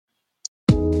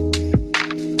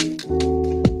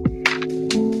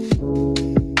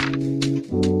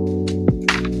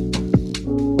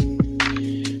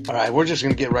right, we're just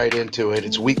going to get right into it.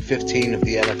 It's week 15 of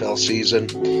the NFL season,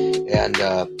 and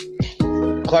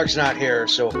Clark's not here,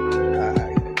 so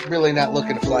really not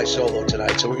looking to fly solo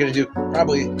tonight. So we're going to do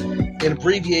probably an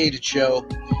abbreviated show.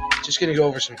 Just going to go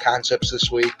over some concepts this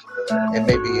week and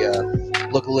maybe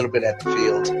look a little bit at the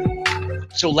field.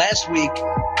 So last week,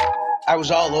 I was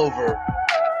all over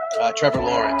Trevor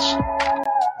Lawrence.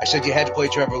 I said you had to play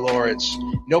Trevor Lawrence.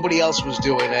 Nobody else was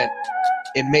doing it.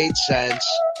 It made sense.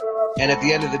 And at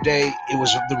the end of the day, it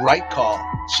was the right call.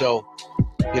 So,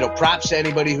 props to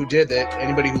anybody who did that,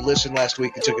 anybody who listened last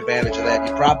week and took advantage of that.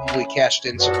 You probably cashed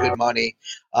in some good money.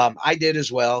 I did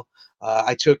as well.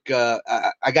 I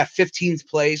got 15th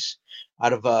place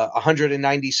out of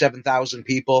 197,000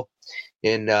 people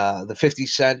in the 50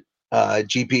 cent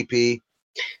GPP.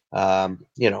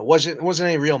 It wasn't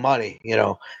any real money.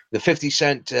 The 50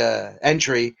 cent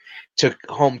entry took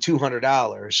home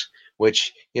 $200.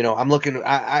 Which, I'm looking,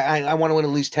 I want to win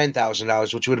at least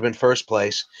 $10,000, which would have been first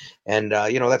place. And,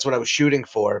 that's what I was shooting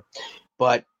for.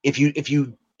 But if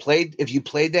you played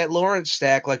that Lawrence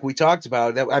stack, like we talked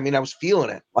about, I was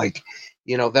feeling it. Like,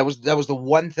 that was the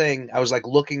one thing I was like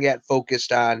looking at,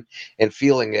 focused on and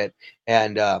feeling it.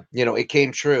 And, it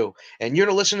came true. And you're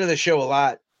going to listen to the show a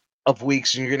lot of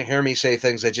weeks, and you're going to hear me say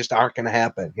things that just aren't going to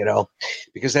happen,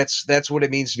 because that's what it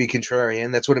means to be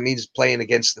contrarian. That's what it means playing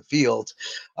against the field,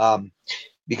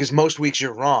 because most weeks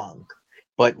you're wrong.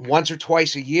 But once or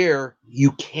twice a year,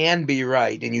 you can be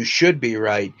right, and you should be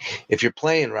right if you're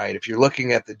playing right, if you're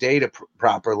looking at the data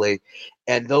properly.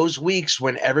 And those weeks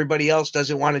when everybody else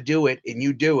doesn't want to do it and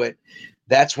you do it,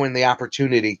 that's when the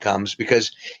opportunity comes.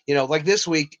 Because, like this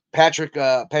week, Patrick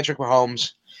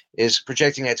Mahomes is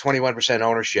projecting at 21%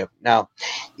 ownership. Now,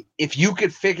 if you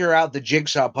could figure out the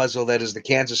jigsaw puzzle that is the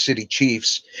Kansas City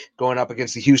Chiefs going up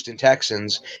against the Houston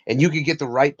Texans, and you could get the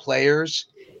right players,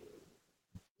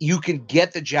 you can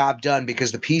get the job done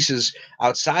because the pieces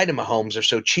outside of Mahomes are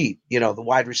so cheap. The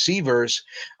wide receivers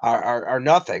are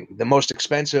nothing. The most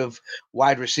expensive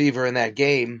wide receiver in that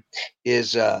game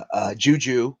is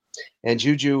Juju, and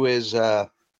Juju is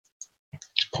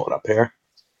pull it up here.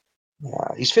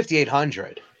 He's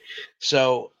 5,800.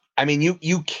 So,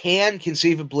 you can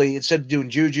conceivably, instead of doing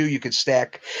Juju, you could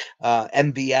stack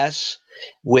MBS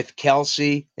with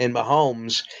Kelsey and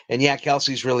Mahomes. And yeah,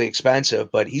 Kelsey's really expensive,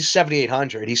 but he's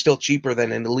 7,800. He's still cheaper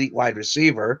than an elite wide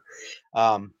receiver.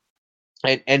 And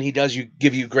he does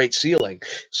give you great ceiling.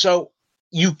 So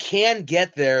you can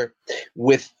get there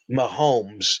with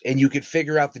Mahomes, and you can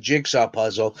figure out the jigsaw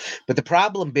puzzle. But the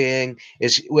problem being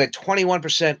is at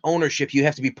 21% ownership, you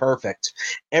have to be perfect.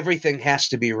 Everything has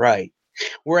to be right.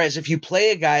 Whereas if you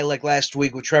play a guy like last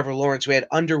week with Trevor Lawrence, who had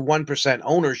under 1%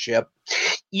 ownership,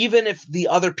 even if the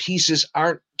other pieces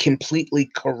aren't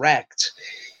completely correct,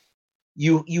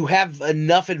 you have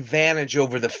enough advantage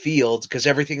over the field because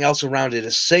everything else around it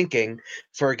is sinking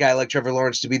for a guy like Trevor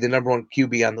Lawrence to be the number one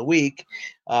QB on the week.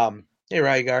 Hey,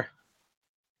 Rygar.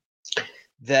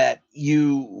 That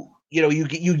you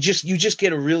just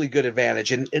get a really good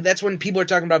advantage. And that's when people are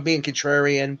talking about being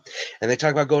contrarian and they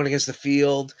talk about going against the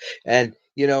field. And,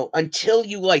 until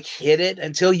you hit it,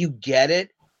 until you get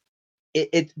it,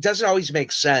 it doesn't always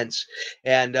make sense.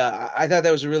 And I thought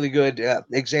that was a really good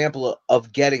example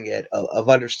of getting it, of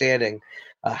understanding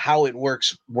how it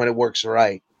works when it works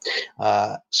right.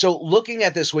 So looking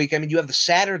at this week, you have the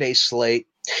Saturday slate,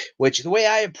 which the way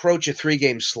I approach a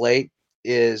 3-game slate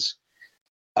is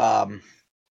I'll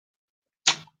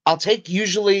take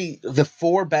usually the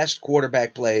 4 best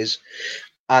quarterback plays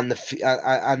on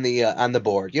the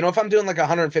board. If I'm doing like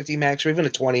 150 max or even a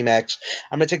 20 max,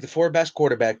 I'm going to take the 4 best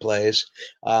quarterback plays.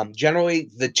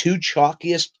 Generally, the 2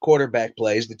 chalkiest quarterback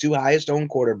plays, the 2 highest owned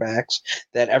quarterbacks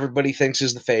that everybody thinks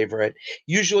is the favorite.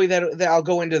 Usually that I'll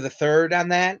go into the 3rd on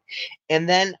that, and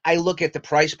then I look at the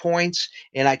price points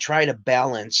and I try to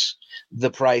balance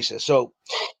the prices. So,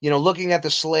 looking at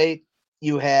the slate,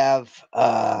 you have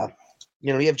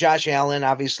Josh Allen,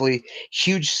 obviously,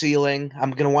 huge ceiling.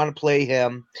 I'm going to want to play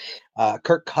him.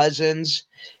 Kirk Cousins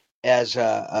as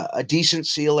a decent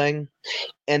ceiling.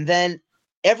 And then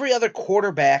every other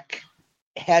quarterback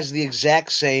has the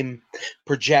exact same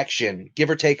projection,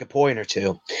 give or take a point or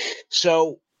two.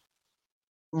 So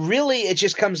really, it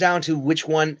just comes down to which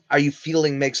one are you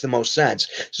feeling makes the most sense.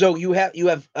 So you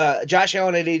have Josh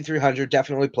Allen at 8,300,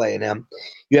 definitely playing him.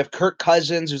 You have Kirk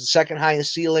Cousins, who's the second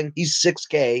highest ceiling. He's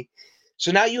 $6K.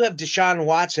 So now you have Deshaun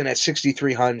Watson at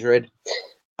 6,300.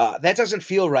 That doesn't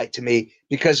feel right to me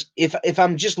because if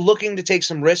I'm just looking to take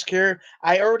some risk here,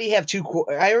 I already have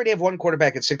one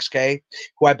quarterback at 6K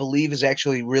who I believe is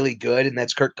actually really good, and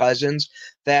that's Kirk Cousins.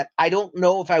 That I don't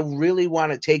know if I really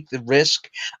want to take the risk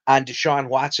on Deshaun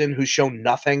Watson, who's shown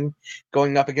nothing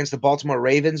going up against the Baltimore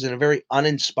Ravens in a very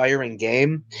uninspiring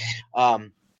game,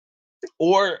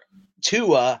 or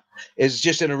Tua is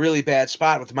just in a really bad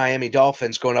spot with the Miami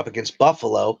Dolphins going up against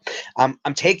Buffalo. I'm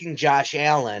taking Josh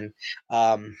Allen.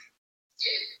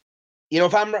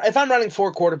 If I'm running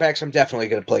 4 quarterbacks, I'm definitely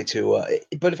going to play Tua.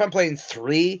 But if I'm playing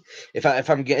 3, if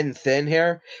I'm getting thin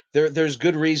here, there's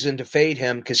good reason to fade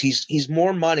him because he's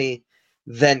more money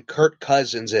than Kirk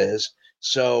Cousins is.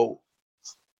 So,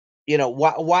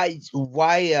 why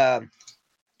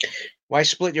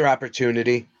split your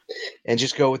opportunity and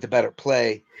just go with the better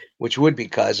play, which would be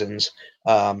Cousins.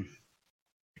 And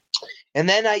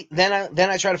then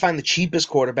I try to find the cheapest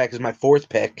quarterback as my 4th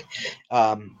pick.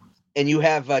 And you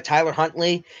have Tyler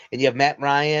Huntley and you have Matt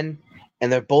Ryan,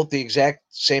 and they're both the exact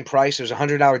same price. There's a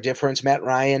 $100 difference. Matt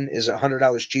Ryan is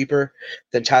 $100 cheaper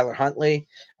than Tyler Huntley.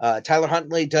 Tyler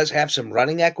Huntley does have some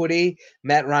running equity.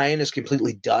 Matt Ryan is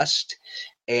completely dust,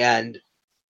 and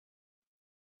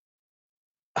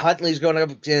Huntley's going up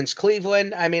against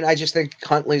Cleveland. I mean, I just think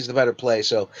Huntley's the better play.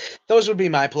 So those would be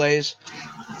my plays.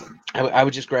 I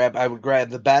would grab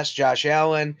the best Josh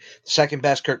Allen, the second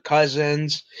best Kirk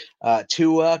Cousins,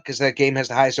 Tua, because that game has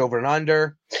the highest over and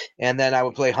under, and then I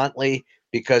would play Huntley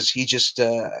because he just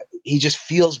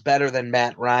feels better than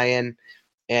Matt Ryan,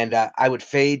 and I would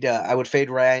fade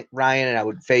Ryan, and I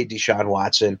would fade Deshaun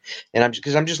Watson, and I'm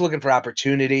just looking for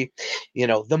opportunity.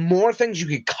 The more things you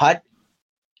could cut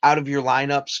out of your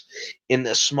lineups in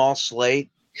a small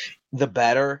slate, the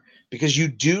better, because you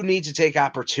do need to take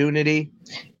opportunity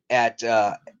at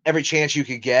every chance you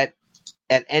could get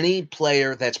at any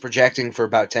player that's projecting for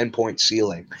about 10-point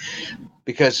ceiling.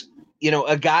 Because,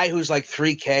 a guy who's like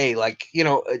 3K, like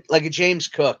a James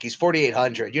Cook, he's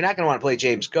 4,800. You're not going to want to play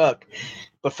James Cook,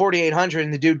 but 4,800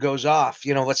 and the dude goes off.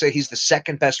 Let's say he's the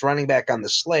second best running back on the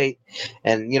slate,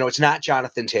 and, it's not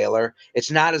Jonathan Taylor.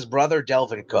 It's not his brother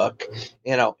Delvin Cook.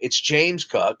 It's James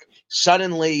Cook.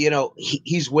 Suddenly,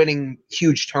 he's winning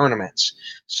huge tournaments.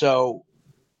 So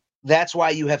that's why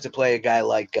you have to play a guy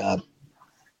like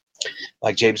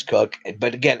James Cook.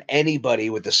 But again,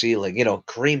 anybody with the ceiling,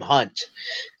 Kareem Hunt,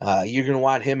 you're going to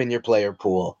want him in your player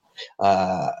pool.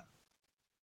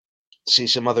 See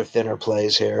some other thinner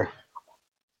plays here.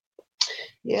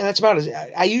 Yeah, that's about it.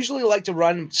 I usually like to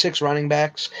run 6 running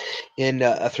backs in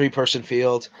a 3-person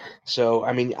field. So,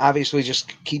 I mean, obviously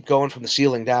just keep going from the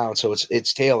ceiling down. So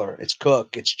it's Taylor, it's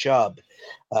Cook, it's Chubb,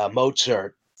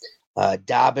 Mozart,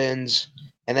 Dobbins,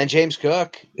 and then James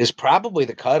Cook is probably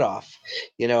the cutoff.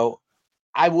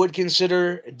 I would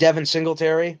consider Devin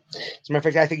Singletary. As a matter of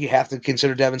fact, I think you have to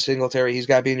consider Devin Singletary. He's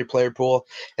got to be in your player pool.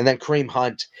 And then Kareem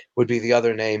Hunt would be the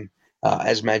other name,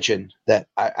 as mentioned, that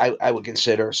I would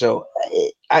consider. So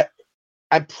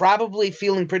I'm probably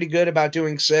feeling pretty good about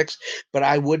doing 6, but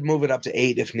I would move it up to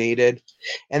 8 if needed.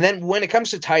 And then when it comes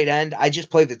to tight end, I just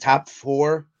play the top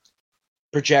 4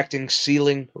 projecting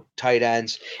ceiling tight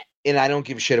ends, and I don't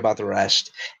give a shit about the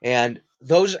rest. And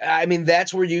those, I mean,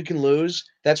 that's where you can lose.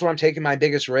 That's where I'm taking my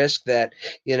biggest risk that,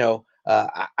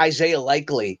 Isaiah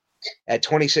Likely at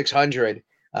 2,600,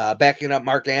 backing up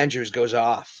Mark Andrews goes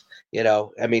off.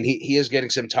 I mean, he is getting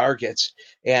some targets,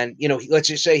 and let's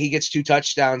just say he gets 2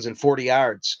 touchdowns and 40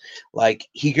 yards. Like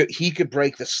he could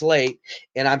break the slate,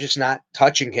 and I'm just not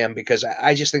touching him because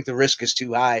I just think the risk is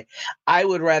too high. I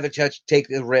would rather take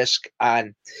the risk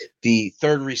on the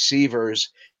third receivers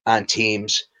on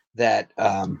teams that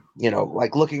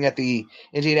like looking at the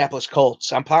Indianapolis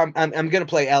Colts. I'm going to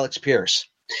play Alex Pierce.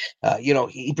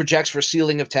 He projects for a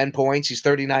ceiling of 10 points. He's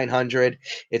 3,900.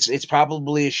 It's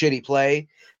probably a shitty play,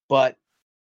 but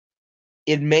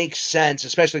it makes sense,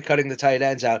 especially cutting the tight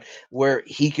ends out, where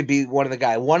he could be one of the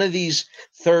guys. One of these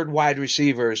third wide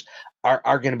receivers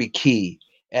are going to be key.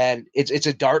 And it's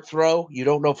a dart throw. You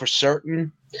don't know for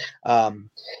certain. And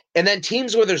then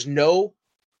teams where there's no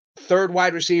third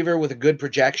wide receiver with a good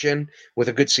projection, with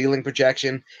a good ceiling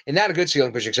projection, and not a good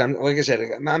ceiling projection. Like I said,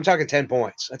 I'm talking 10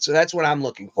 points. That's what I'm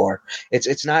looking for.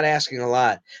 It's not asking a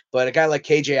lot, but a guy like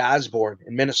KJ Osborne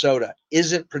in Minnesota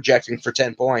isn't projecting for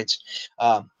 10 points.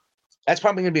 That's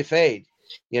probably going to be a fade,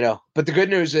 But the good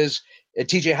news is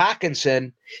TJ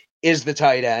Hawkinson is the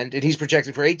tight end, and he's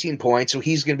projected for 18 points, so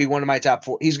he's going to be one of my top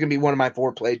 4. He's going to be one of my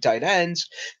 4 played tight ends.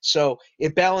 So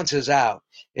it balances out.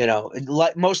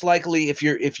 Most likely if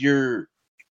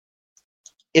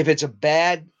it's a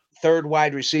bad third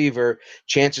wide receiver,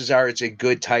 chances are it's a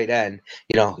good tight end.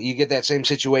 You get that same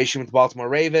situation with the Baltimore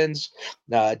Ravens.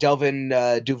 Delvin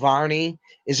Duvernay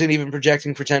isn't even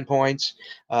projecting for 10 points.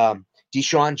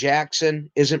 Deshaun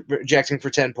Jackson isn't projecting for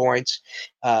 10 points.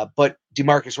 But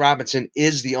Demarcus Robinson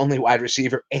is the only wide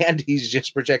receiver, and he's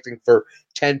just projecting for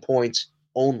 10 points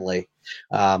only.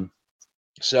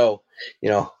 So,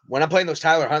 when I'm playing those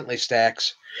Tyler Huntley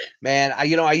stacks, man,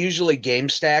 I usually game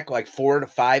stack like 4 to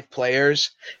 5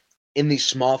 players in these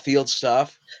small field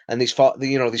stuff and these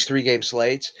 3-game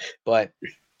slates. But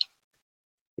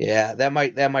yeah, that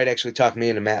might actually talk me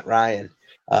into Matt Ryan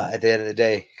at the end of the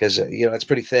day, because it's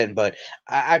pretty thin. But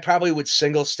I probably would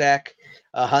single stack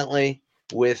Huntley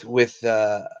with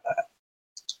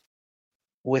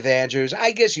Andrews.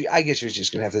 I guess you're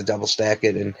just gonna have to double stack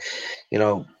it and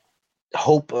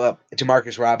hope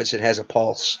Demarcus Robinson has a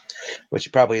pulse,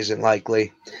 which probably isn't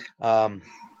likely. And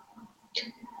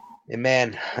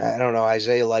man, I don't know.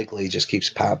 Isaiah Likely just keeps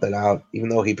popping out, even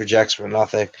though he projects for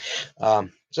nothing.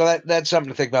 So that's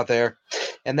something to think about there.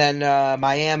 And then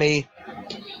Miami,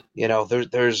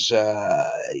 there's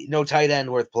no tight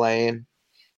end worth playing.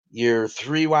 Your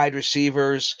 3 wide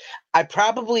receivers, I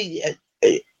probably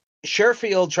Trent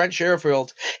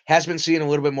Sherfield has been seeing a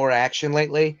little bit more action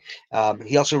lately.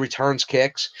 He also returns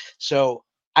kicks. So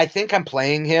I think I'm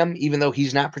playing him, even though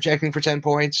he's not projecting for 10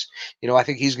 points. I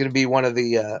think he's going to be one of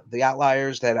the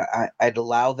outliers that I'd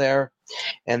allow there.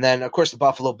 And then, of course, the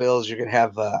Buffalo Bills, you're going to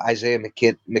have Isaiah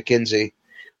McKenzie,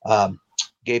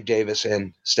 Gabe Davis,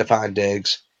 and Stephon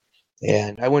Diggs.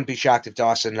 And I wouldn't be shocked if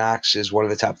Dawson Knox is one of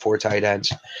the top 4 tight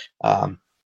ends.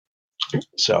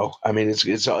 So, I mean,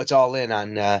 it's all in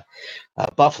on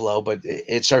Buffalo, but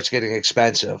it starts getting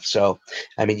expensive. So,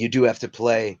 I mean, you do have to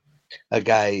play a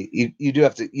guy. You do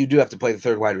have to play the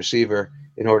third wide receiver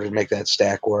in order to make that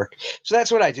stack work. So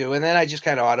that's what I do, and then I just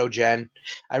kind of auto gen.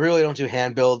 I really don't do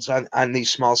hand builds on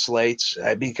these small slates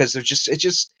because it's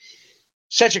just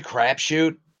such a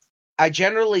crapshoot. I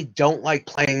generally don't like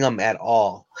playing them at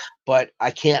all, but I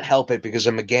can't help it because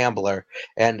I'm a gambler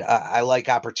and I like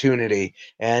opportunity,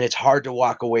 and it's hard to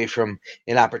walk away from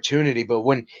an opportunity. But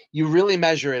when you really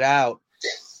measure it out,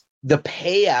 the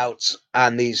payouts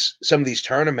on some of these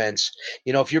tournaments,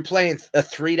 if you're playing a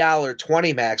 $3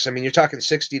 20 max, I mean, you're talking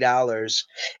 $60.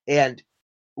 And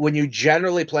when you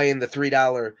generally play in the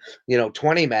 $3,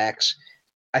 20 max,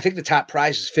 I think the top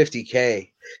prize is $50K.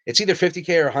 It's either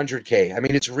 $50K or $100K. I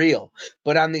mean, it's real.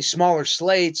 But on these smaller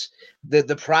slates,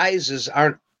 the prizes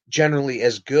aren't generally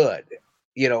as good.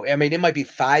 I mean, it might be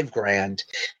 $5,000.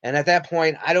 And at that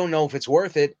point, I don't know if it's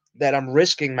worth it that I'm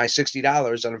risking my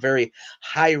 $60 on a very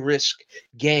high risk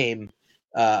game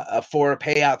for a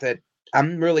payout that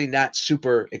I'm really not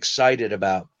super excited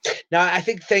about. Now, I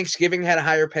think Thanksgiving had a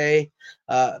higher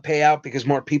payout because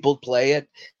more people play it.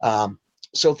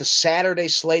 So the Saturday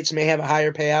slates may have a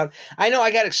higher payout. I know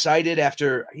I got excited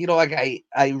after,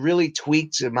 I really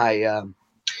tweaked my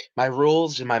my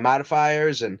rules and my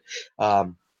modifiers and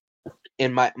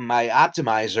in my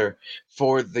optimizer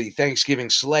for the Thanksgiving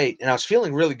slate, and I was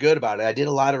feeling really good about it. I did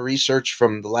a lot of research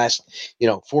from the last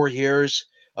 4 years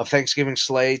of Thanksgiving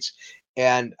slates,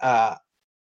 and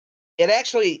it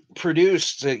actually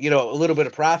produced a little bit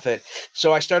of profit.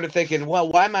 So I started thinking, well,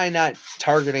 why am I not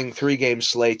targeting 3-game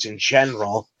slates in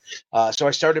general? So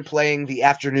I started playing the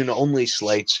afternoon only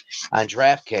slates on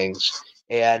DraftKings,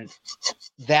 and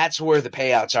that's where the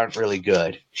payouts aren't really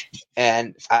good.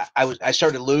 And I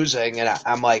started losing, and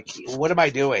I'm like, what am I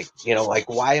doing?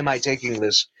 Why am I taking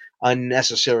this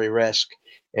unnecessary risk?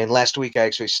 And last week I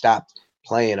actually stopped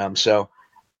playing them. So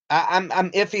I'm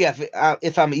iffy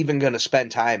if I'm even going to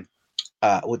spend time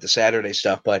with the Saturday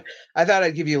stuff. But I thought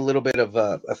I'd give you a little bit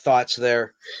of thoughts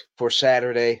there for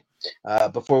Saturday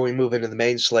before we move into the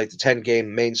main slate, the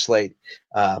 10-game main slate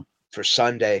for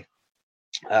Sunday.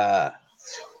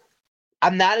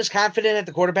 I'm not as confident at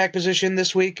the quarterback position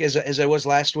this week as I was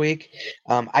last week.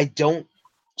 I don't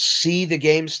see the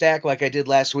game stack like I did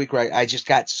last week, where I just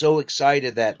got so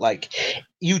excited that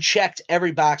you checked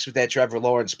every box with that Trevor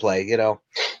Lawrence play.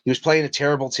 He was playing a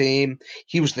terrible team.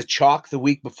 He was the chalk the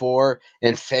week before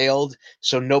and failed,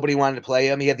 so nobody wanted to play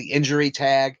him. He had the injury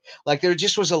tag. There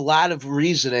just was a lot of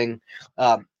reasoning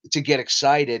to get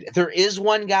excited. There is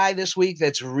one guy this week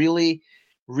that's really,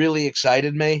 really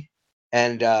excited me,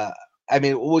 and I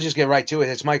mean, we'll just get right to it.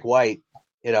 It's Mike White.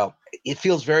 It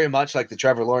feels very much like the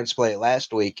Trevor Lawrence play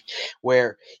last week,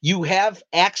 where you have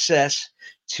access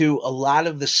to a lot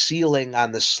of the ceiling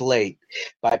on the slate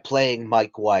by playing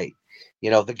Mike White.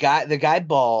 The guy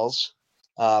balls.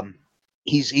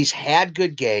 He's had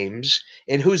good games.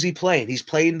 And who's he playing? He's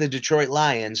playing the Detroit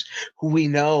Lions, who we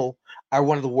know are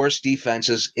one of the worst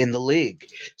defenses in the league.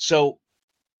 So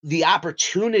the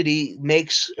opportunity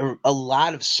makes a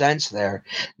lot of sense there.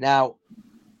 Now,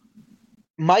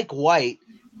 Mike White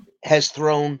has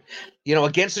thrown,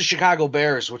 against the Chicago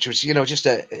Bears, which was, just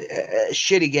a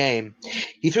shitty game.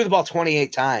 He threw the ball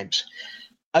 28 times.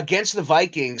 Against the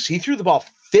Vikings, he threw the ball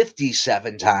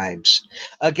 57 times.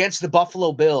 Against the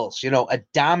Buffalo Bills, a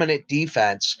dominant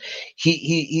defense,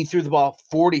 he threw the ball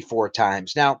 44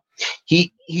 times. Now,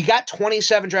 he got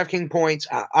 27 Draft King points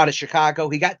out of Chicago.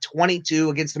 He got 22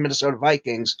 against the Minnesota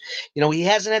Vikings. He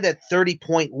hasn't had that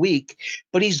 30-point week,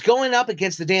 but he's going up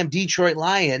against the damn Detroit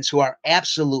Lions, who are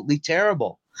absolutely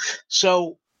terrible.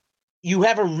 So you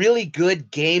have a really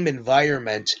good game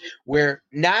environment where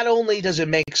not only does it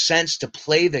make sense to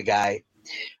play the guy,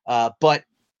 but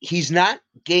he's not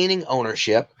gaining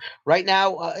ownership right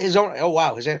now. His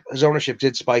ownership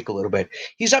did spike a little bit.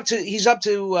 He's up to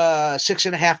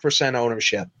 6.5%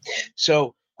 ownership.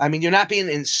 So I mean, you're not being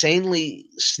insanely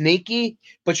sneaky,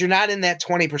 but you're not in that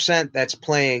 20% that's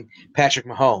playing Patrick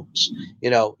Mahomes.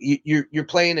 You're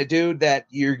playing a dude that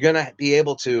you're gonna be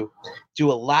able to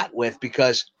do a lot with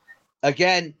because,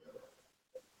 again,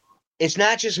 it's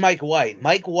not just Mike White.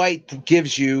 Mike White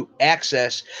gives you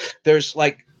access. There's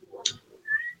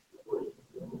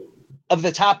of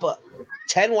the top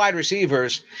 10 wide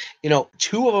receivers,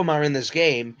 2 of them are in this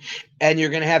game, and you're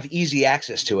going to have easy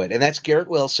access to it. And that's Garrett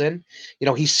Wilson.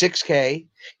 He's 6K.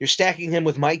 You're stacking him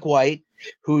with Mike White,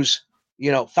 who's,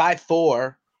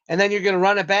 5'4", and then you're going to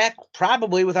run it back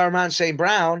probably with Armand St.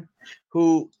 Brown,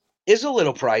 who is a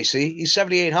little pricey. He's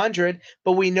 7,800,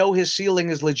 but we know his ceiling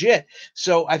is legit.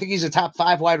 So I think he's a top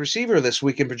 5 wide receiver this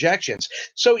week in projections.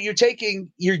 So you're getting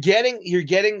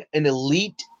an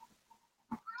elite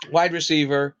wide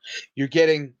receiver. You're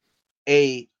getting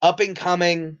a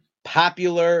up-and-coming,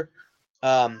 popular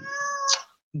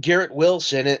Garrett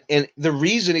Wilson. And the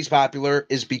reason he's popular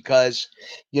is because,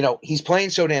 he's playing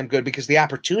so damn good because the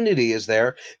opportunity is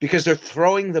there because they're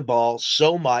throwing the ball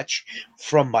so much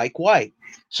from Mike White.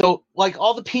 So,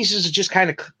 all the pieces just kind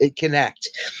of connect.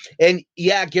 And,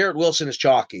 yeah, Garrett Wilson is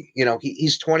chalky.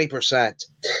 He's 20%.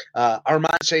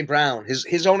 Armand St. Brown,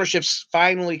 his ownership's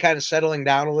finally kind of settling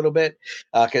down a little bit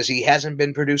because he hasn't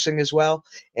been producing as well,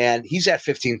 and he's at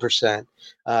 15%.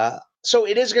 So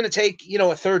it is going to take,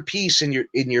 a third piece in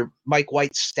your Mike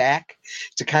White stack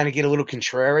to kind of get a little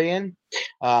contrarian.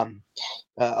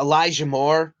 Elijah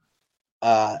Moore,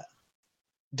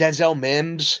 Denzel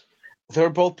Mims, they're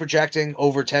both projecting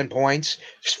over 10 points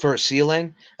for a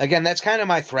ceiling. Again, that's kind of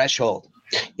my threshold.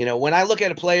 When I look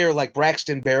at a player like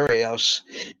Braxton Berrios,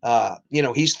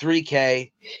 he's 3K.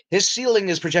 His ceiling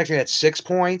is projected at 6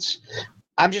 points.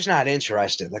 I'm just not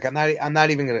interested. I'm not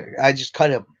even gonna. I just cut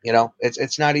him.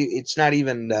 It's not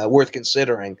even worth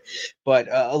considering. But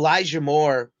Elijah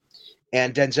Moore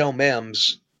and Denzel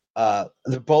Mims,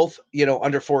 they're both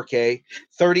under 4K.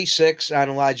 36 on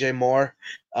Elijah Moore.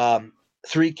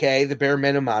 3K, the bare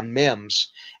minimum on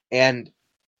Mims. And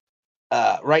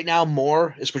right now,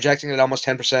 Moore is projecting at almost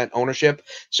 10% ownership.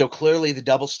 So clearly the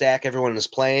double stack everyone is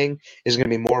playing is going to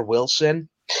be Moore Wilson.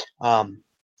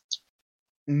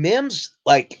 Mims,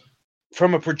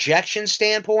 from a projection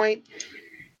standpoint,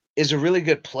 is a really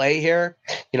good play here.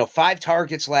 5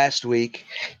 targets last week.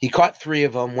 He caught 3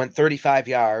 of them, went 35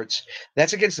 yards.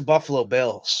 That's against the Buffalo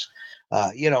Bills.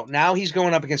 Now he's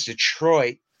going up against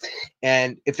Detroit.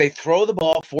 And if they throw the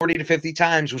ball 40 to 50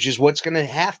 times, which is what's going to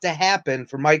have to happen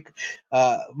for Mike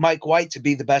White to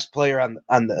be the best player on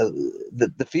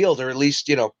the field, or at least,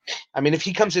 if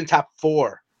he comes in top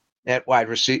 4 at wide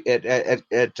receiver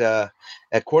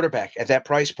at quarterback at that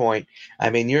price point,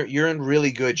 you're in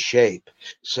really good shape.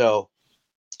 So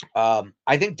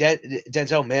I think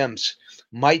Denzel Mims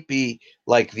might be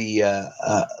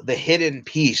the hidden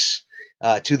piece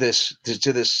to this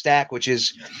stack, which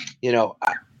is,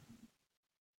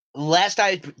 last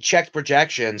I checked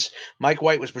projections, Mike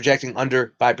White was projecting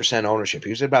under 5% ownership. He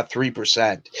was at about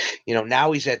 3%.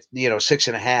 Now he's at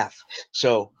 6.5%.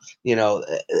 So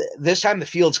this time the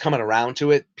field's coming around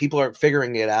to it. People are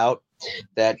figuring it out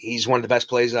that he's one of the best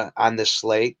plays on this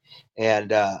slate.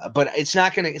 And but it's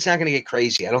not gonna get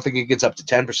crazy. I don't think it gets up to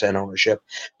 10% ownership.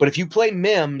 But if you play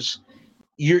Mims,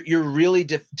 you're really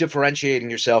differentiating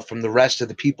yourself from the rest of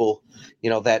the people.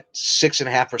 That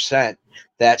 6.5%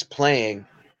 that's playing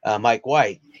Mike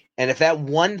White. And if that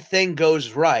one thing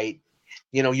goes right,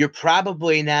 you're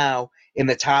probably now in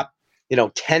the top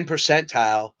 10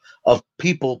 percentile of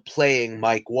people playing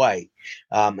Mike White.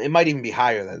 It might even be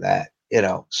higher than that.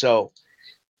 So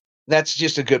that's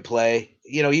just a good play.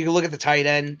 You can look at the tight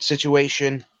end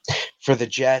situation for the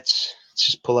Jets. Let's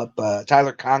just pull up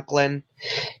Tyler Conklin.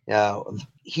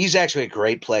 he's actually a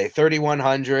great play.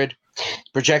 3,100,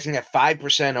 projecting at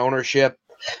 5% ownership,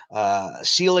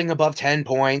 ceiling above 10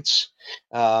 points.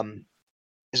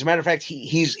 As a matter of fact,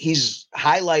 he's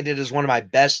highlighted as one of my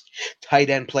best tight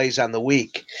end plays on the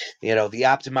week. The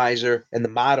optimizer and the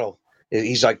model,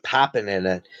 he's like popping in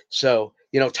it. So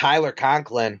Tyler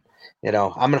Conklin,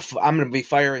 I'm gonna be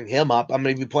firing him up. I'm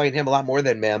gonna be playing him a lot more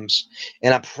than Mims,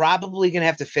 and I'm probably gonna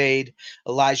have to fade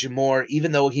Elijah Moore,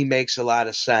 even though he makes a lot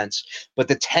of sense. But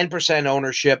the 10%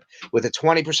 ownership with the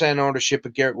 20% ownership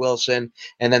of Garrett Wilson,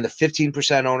 and then the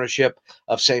 15% ownership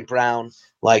of St. Brown.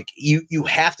 Like you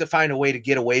have to find a way to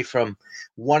get away from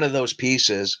one of those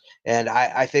pieces. And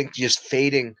I think just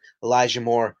fading Elijah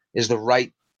Moore is the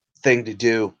right thing to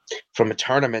do from a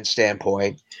tournament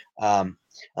standpoint.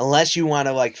 Unless you want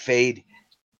to like fade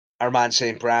Armand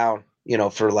St. Brown,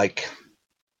 for like,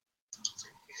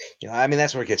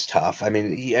 that's where it gets tough. I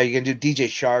mean, you can do DJ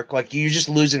Shark. Like you're just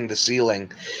losing the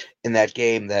ceiling in that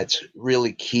game. That's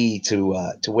really key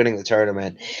to winning the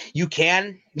tournament. You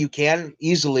can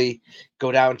easily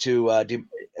go down to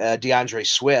DeAndre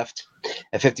Swift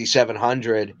at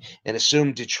 5,700 and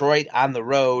assume Detroit on the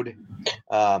road,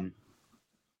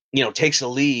 takes the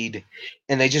lead,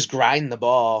 and they just grind the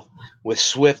ball with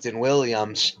Swift and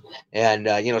Williams. And,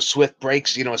 Swift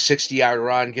breaks, a 60-yard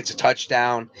run, gets a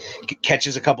touchdown,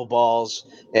 catches a couple balls,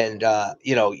 and,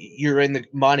 you're in the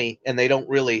money, and they don't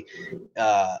really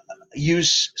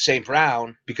use St.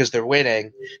 Brown because they're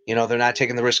winning. They're not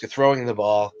taking the risk of throwing the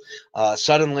ball.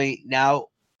 Suddenly, now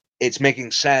it's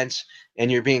making sense,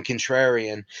 and you're being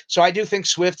contrarian. So I do think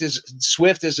Swift is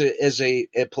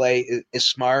a play is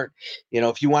smart.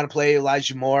 If you want to play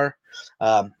Elijah Moore,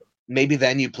 maybe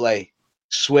then you play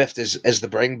Swift as the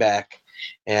bring back,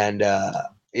 and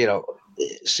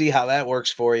see how that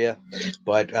works for you.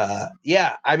 But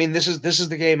this is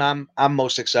the game I'm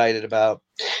most excited about.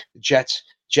 Jets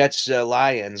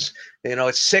Lions.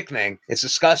 It's sickening. It's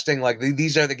disgusting. Like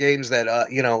these are the games that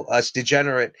us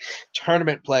degenerate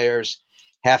tournament players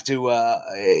have to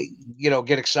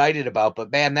get excited about.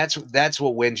 But man, that's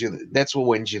what wins you. That's what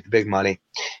wins you the big money.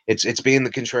 It's being the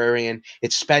contrarian.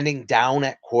 It's spending down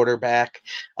at quarterback,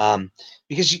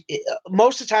 because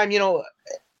most of the time,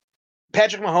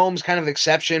 Patrick Mahomes kind of an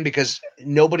exception because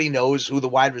nobody knows who the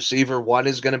wide receiver one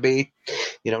is going to be.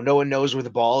 No one knows where the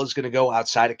ball is going to go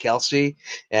outside of Kelsey.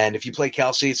 And if you play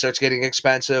Kelsey, it starts getting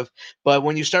expensive. But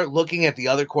when you start looking at the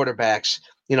other quarterbacks,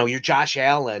 your Josh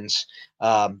Allens,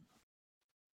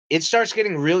 it starts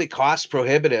getting really cost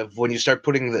prohibitive when you start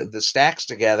putting the stacks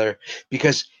together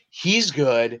because he's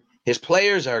good. His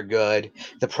players are good.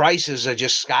 The prices are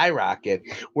just skyrocket.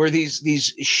 Where these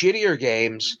shittier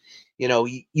games,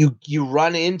 you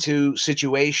run into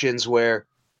situations where,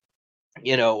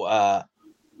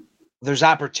 there's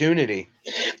opportunity.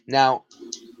 Now,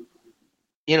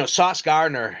 Sauce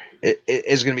Gardner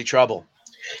is going to be trouble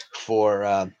for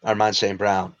Armand St.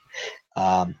 Brown.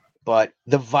 But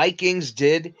the Vikings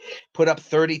did put up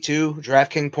 32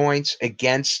 DraftKings points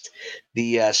against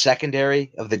the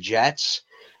secondary of the Jets.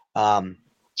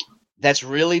 That's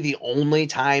really the only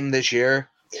time this year,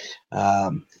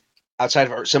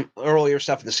 outside of some earlier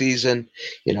stuff in the season,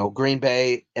 Green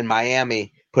Bay and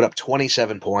Miami put up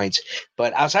 27 points.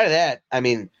 But outside of that,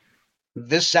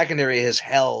 this secondary has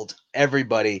held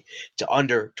everybody to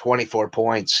under 24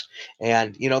 points.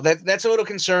 And, that's a little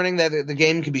concerning that the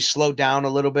game could be slowed down a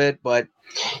little bit. But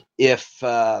if,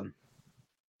 that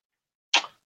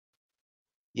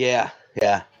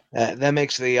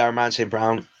makes the Armand St.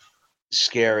 Brown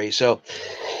scary. So,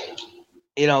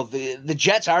 the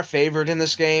Jets are favored in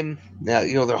this game. Now,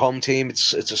 their home team,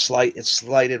 it's a slight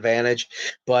advantage.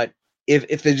 But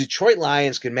if the Detroit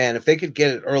Lions if they could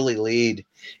get an early lead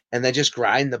and then just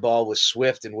grind the ball with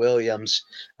Swift and Williams,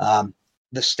 the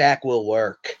stack will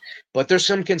work. But there's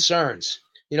some concerns.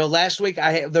 Last week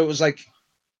there was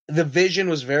the vision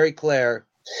was very clear.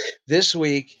 This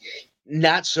week,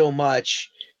 not so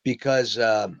much because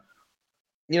the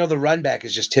run back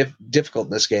is just difficult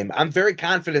in this game. I'm very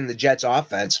confident in the Jets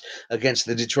offense against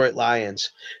the Detroit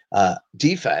Lions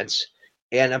defense.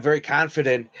 And I'm very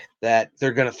confident that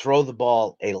they're going to throw the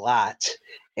ball a lot.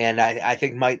 And I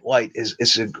think Mike White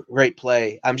is a great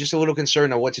play. I'm just a little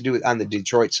concerned on what to do on the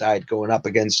Detroit side going up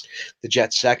against the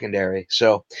Jets secondary.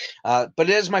 So, but it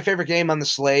is my favorite game on the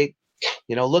slate.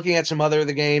 Looking at some other of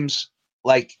the games,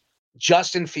 like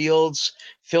Justin Fields,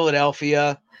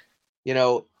 Philadelphia,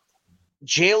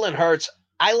 Jalen Hurts.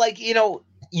 I like, you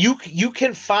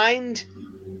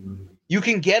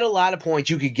can get a lot of points.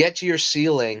 You could get to your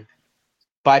ceiling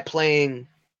by playing,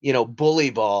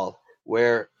 bully ball,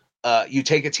 where you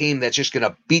take a team that's just going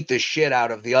to beat the shit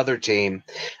out of the other team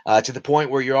to the point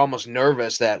where you're almost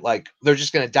nervous that like they're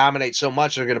just going to dominate so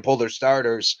much they're going to pull their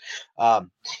starters.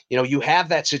 You have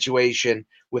that situation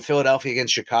with Philadelphia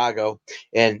against Chicago,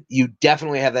 and you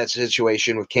definitely have that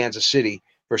situation with Kansas City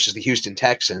versus the Houston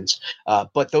Texans.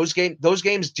 But those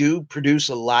games do produce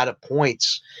a lot of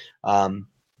points. And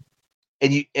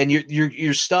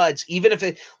your studs, even if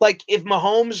if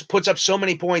Mahomes puts up so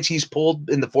many points he's pulled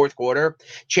in the fourth quarter,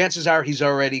 chances are he's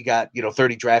already got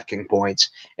 30 DraftKings points,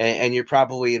 and you're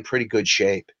probably in pretty good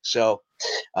shape. So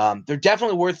they're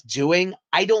definitely worth doing.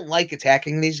 I don't like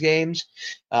attacking these games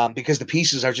because the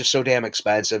pieces are just so damn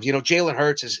expensive. Jalen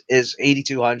Hurts is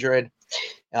 8,200.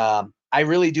 I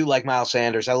really do like Miles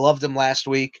Sanders. I loved him last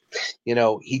week.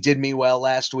 He did me well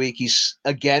last week. He's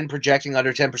again projecting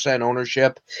under 10%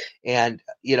 ownership, and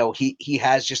he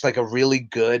has just like a really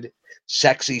good,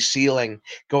 sexy ceiling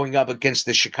going up against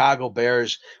the Chicago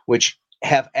Bears, which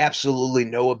have absolutely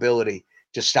no ability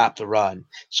to stop the run.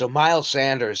 So Miles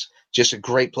Sanders, just a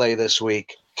great play this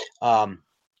week.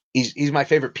 He's my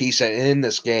favorite piece in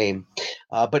this game.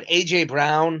 But AJ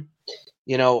Brown,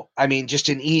 just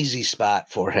an easy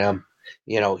spot for him.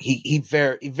 He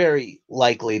very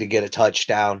likely to get a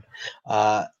touchdown.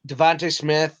 Devontae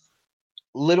Smith,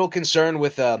 little concerned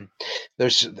with I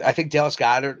think Dallas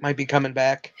Goedert might be coming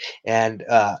back, and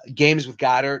games with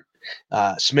Goddard,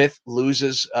 Smith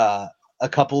loses a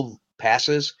couple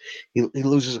passes. He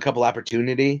loses a couple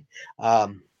opportunity.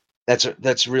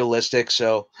 That's realistic.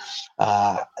 So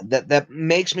that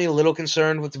makes me a little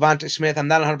concerned with Devontae Smith. I'm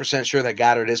not 100% sure that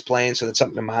Goddard is playing, so that's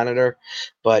something to monitor.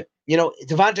 But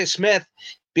Devontae Smith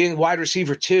being wide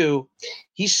receiver 2,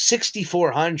 he's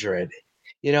 6,400.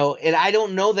 And I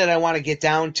don't know that I want to get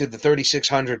down to the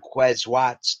 3,600 Quez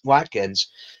Watkins.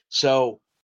 So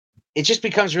it just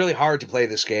becomes really hard to play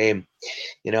this game.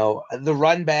 The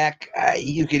run back,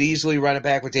 you could easily run it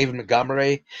back with David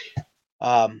Montgomery,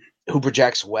 who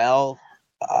projects well.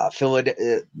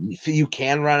 You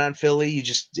can run on Philly. You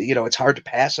just, it's hard to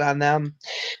pass on them.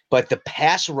 But the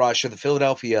pass rush of the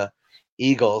Philadelphia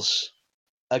Eagles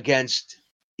against,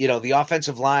 the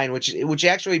offensive line, which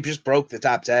actually just broke the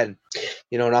top 10,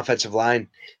 in offensive line.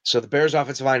 So the Bears'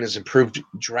 offensive line has improved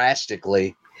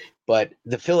drastically. But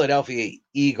the Philadelphia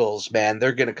Eagles, man,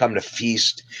 they're going to come to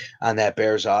feast on that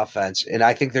Bears offense. And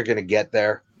I think they're going to get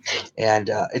there. And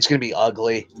it's going to be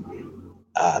ugly.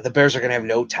 The Bears are going to have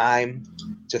no time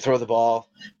to throw the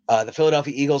ball. The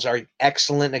Philadelphia Eagles are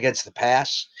excellent against the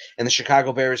pass, and the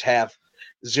Chicago Bears have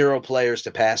 0 players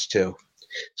to pass to.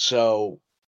 So,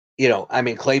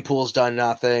 Claypool's done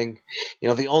nothing.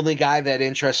 The only guy that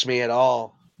interests me at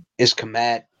all is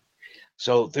Komet.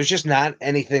 So there's just not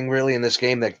anything really in this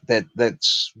game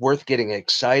that's worth getting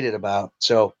excited about.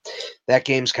 So that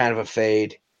game's kind of a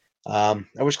fade. I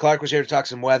wish Clark was here to talk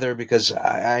some weather because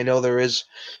I know there is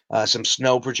some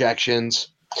snow projections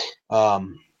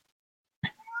on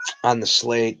the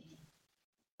slate.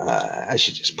 I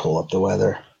should just pull up the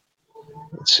weather.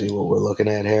 Let's see what we're looking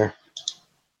at here.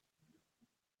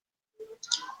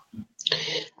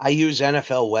 I use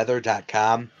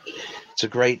NFLweather.com. It's a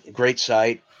great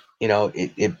site.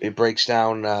 It breaks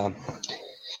down,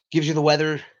 gives you the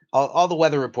weather, all the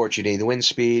weather reports you need, the wind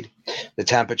speed, the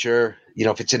temperature,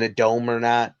 if it's in a dome or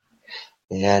not.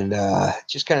 And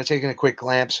just kind of taking a quick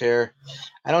glance here.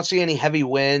 I don't see any heavy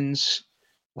winds.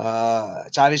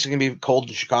 It's obviously going to be cold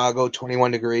in Chicago,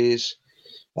 21 degrees,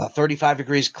 35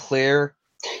 degrees clear,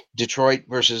 Detroit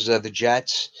versus the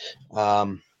Jets.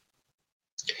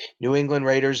 New England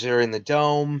Raiders are in the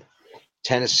dome.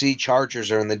 Tennessee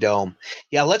Chargers are in the dome.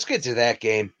 Yeah, let's get to that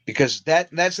game because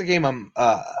that's the game I'm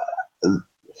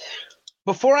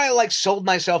before I sold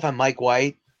myself on Mike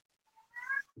White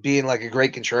being a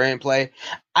great contrarian play,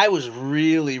 I was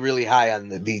really, really high on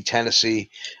the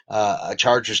Tennessee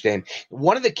Chargers game.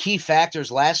 One of the key factors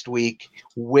last week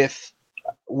with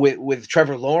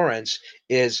Trevor Lawrence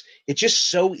is it's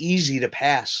just so easy to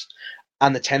pass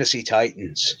on the Tennessee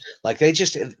Titans.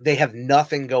 They have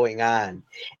nothing going on.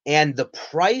 And the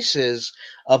prices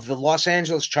of the Los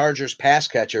Angeles Chargers pass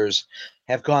catchers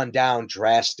have gone down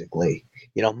drastically.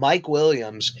 Mike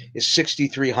Williams is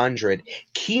 6,300.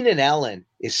 Keenan Allen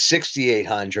is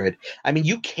 6,800.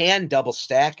 You can double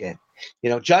stack it.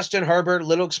 Justin Herbert, a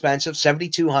little expensive,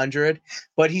 7,200,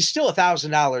 but he's still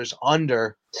 $1,000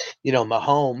 under,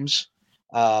 Mahomes.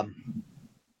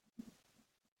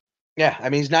 Yeah,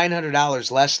 he's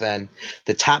 $900 less than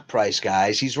the top price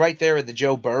guys. He's right there at the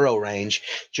Joe Burrow range.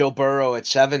 Joe Burrow at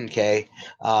 $7K.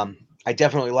 I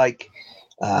definitely like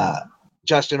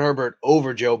Justin Herbert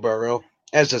over Joe Burrow.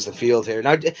 as does the field here.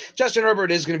 Now, Justin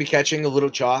Herbert is going to be catching a little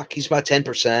chalk. He's about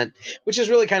 10%, which is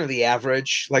really kind of the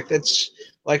average. Like that's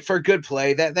like for a good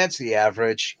play, that's the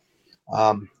average.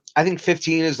 I think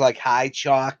 15 is like high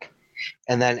chalk,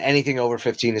 and then anything over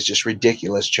 15 is just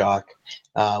ridiculous chalk.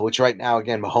 Which right now,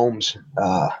 again, Mahomes.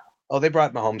 They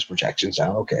brought Mahomes projections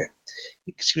down. Okay,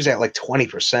 he was at like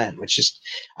 20%, which just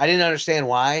I didn't understand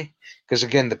why. Because,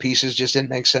 again, the pieces just didn't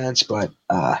make sense. But,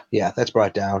 yeah, that's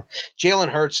brought down. Jalen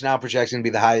Hurts now projecting to be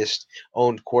the highest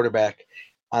owned quarterback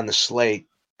on the slate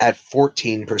at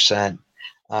 14%.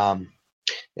 And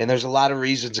there's a lot of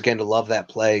reasons, again, to love that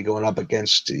play going up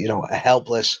against, a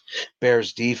helpless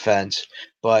Bears defense.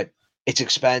 But it's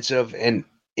expensive, and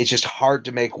it's just hard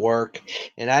to make work.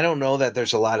 And I don't know that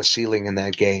there's a lot of ceiling in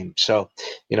that game. So,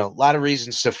 a lot of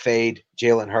reasons to fade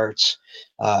Jalen Hurts.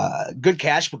 Good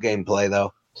cash game play,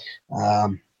 though.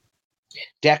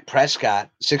 Dak Prescott,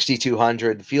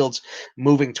 6,200. The field's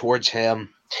moving towards him.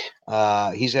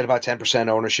 He's at about 10%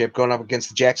 ownership, going up against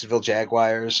the Jacksonville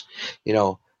Jaguars.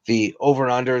 The over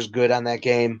and under is good on that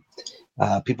game.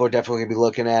 People are definitely gonna be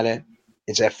looking at it.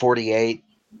 It's at 48.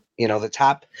 The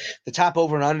top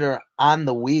over and under on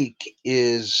the week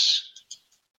is.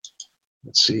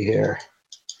 Let's see here.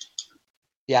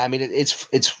 Yeah, I mean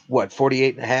it's what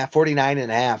 48.5,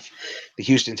 49.5. The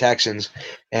Houston Texans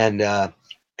and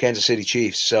Kansas City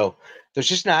Chiefs. So this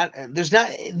is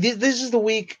the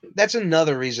week. That's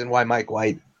another reason why Mike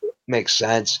White makes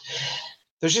sense.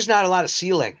 There's just not a lot of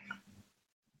ceiling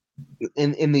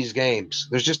in these games.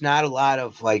 There's just not a lot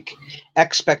of like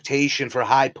expectation for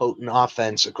high potent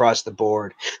offense across the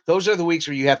board. Those are the weeks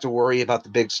where you have to worry about the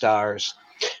big stars.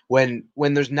 When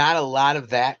there's not a lot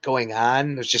of that going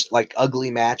on, there's just like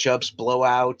ugly matchups,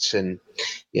 blowouts, and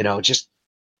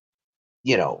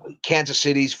Kansas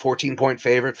City's 14-point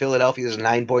favorite, Philadelphia's a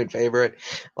 9-point favorite.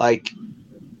 Like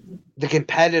the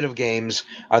competitive games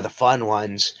are the fun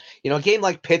ones. A game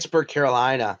like Pittsburgh,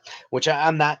 Carolina, which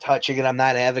I'm not touching and I'm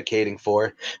not advocating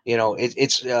for.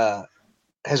 It's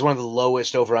has one of the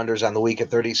lowest over-unders on the week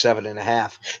at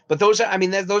 37.5. But those are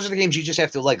the games you just have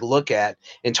to like look at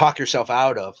and talk yourself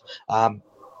out of.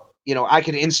 I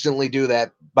could instantly do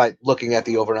that by looking at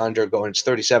the over and under going, it's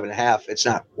 37.5. It's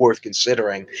not worth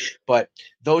considering. But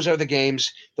those are the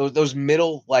games, those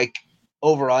middle like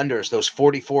over-unders, those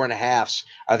 44.5s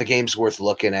are the games worth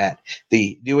looking at.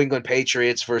 The New England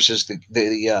Patriots versus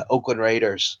the Oakland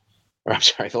Raiders, or I'm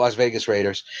sorry, the Las Vegas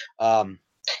Raiders.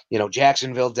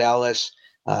 Jacksonville, Dallas.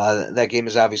 That game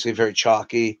is obviously very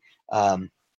chalky.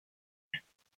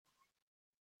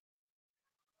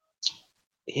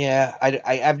 Yeah,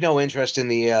 I have no interest in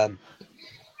the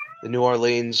New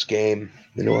Orleans game,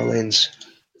 the New Orleans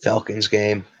Falcons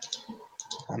game.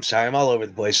 I'm sorry, I'm all over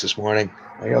the place this morning.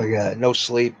 I really got no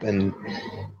sleep, and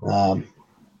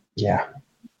yeah,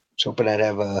 was hoping I'd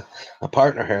have a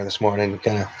partner here this morning to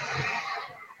kind of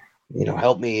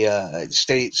help me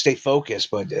stay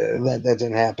focused, but that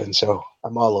didn't happen. So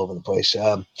I'm all over the place.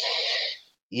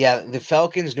 Yeah, the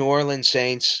Falcons, New Orleans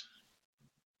Saints.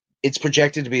 It's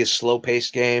projected to be a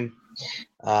slow-paced game.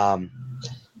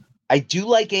 I do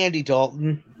like Andy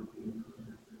Dalton.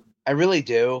 I really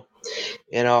do.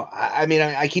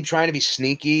 I keep trying to be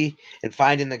sneaky and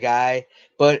finding the guy.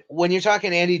 But when you're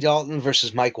talking Andy Dalton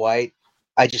versus Mike White,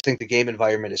 I just think the game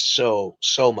environment is so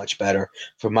much better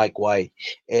for Mike White.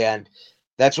 And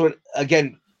that's what,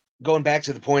 again, going back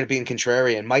to the point of being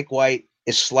contrarian, Mike White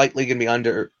is slightly going to be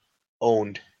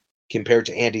under-owned compared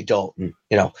to Andy Dalton.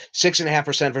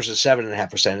 6.5% versus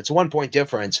 7.5%. It's a 1-point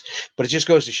difference, but it just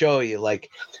goes to show you, like,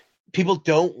 people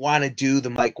don't want to do the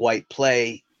Mike White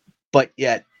play, but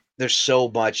yet there's so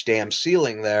much damn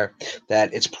ceiling there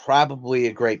that it's probably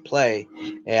a great play.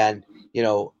 And,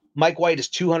 Mike White is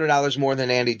 $200 more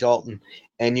than Andy Dalton,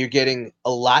 and you're getting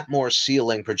a lot more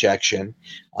ceiling projection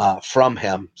from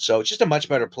him. So it's just a much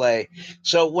better play.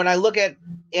 So when I look at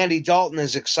Andy Dalton,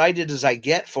 as excited as I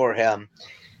get for him,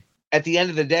 at the end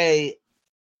of the day,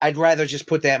 I'd rather just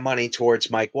put that money towards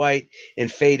Mike White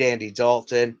and fade Andy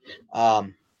Dalton.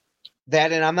 And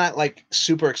I'm not like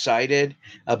super excited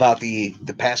about the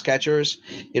pass catchers.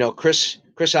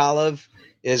 Chris Olive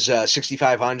is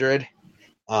 6,500,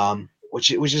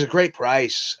 which is a great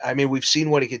price. I mean, we've seen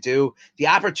what he could do. The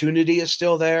opportunity is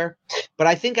still there, but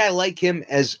I think I like him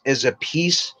as a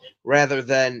piece rather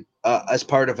than as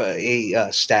part of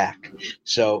a stack.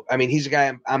 So, I mean, he's a guy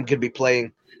I'm going to be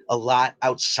playing a lot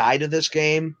outside of this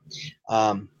game.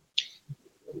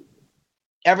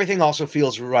 Everything also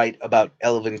feels right about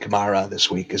Elvin Kamara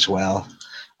this week as well.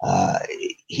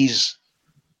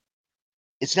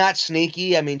 It's not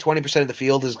sneaky. I mean, 20% of the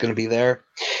field is going to be there,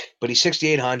 but he's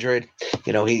 6,800.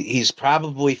 He's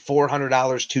probably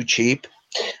 $400 too cheap.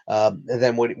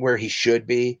 than where he should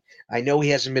be. I know he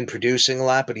hasn't been producing a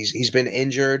lot, but he's been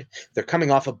injured. They're coming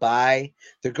off a bye.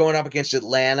 They're going up against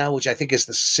Atlanta, which I think is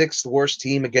the sixth worst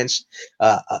team against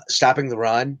stopping the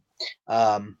run.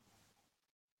 And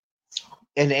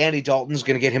Andy Dalton's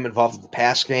going to get him involved in the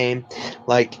pass game.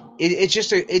 Like it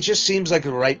just seems like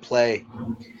the right play.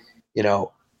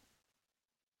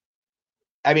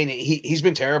 I mean, he's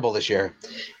been terrible this year.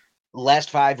 Last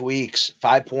 5 weeks,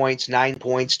 5 points, 9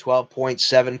 points, 12 points,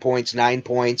 7 points, 9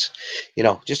 points,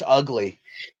 just ugly.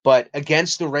 But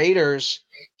against the Raiders,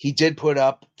 he did put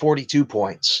up 42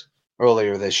 points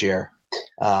earlier this year.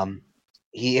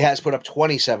 He has put up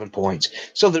 27 points.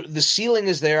 So the ceiling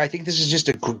is there. I think this is just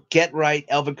a get right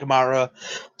Alvin Kamara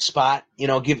spot.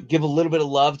 Give a little bit of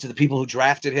love to the people who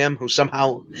drafted him, who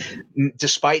somehow,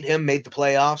 despite him, made the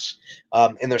playoffs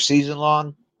in their season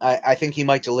long. I think he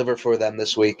might deliver for them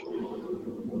this week,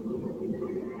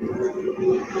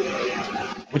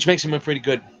 which makes him a pretty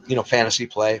good, fantasy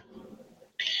play.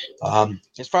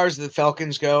 As far as the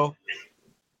Falcons go,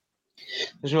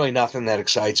 there's really nothing that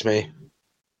excites me.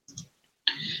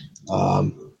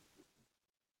 I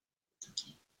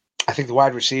think the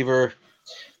wide receiver,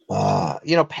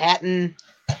 Patton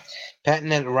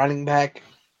at running back,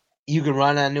 you can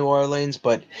run on New Orleans,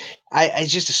 but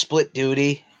it's just a split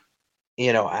duty.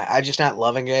 I'm just not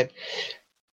loving it.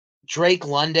 Drake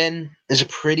London is a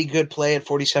pretty good play at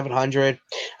 4,700.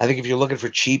 I think if you're looking for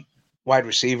cheap wide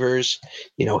receivers,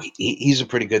 he's a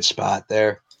pretty good spot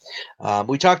there.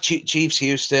 We talked Chiefs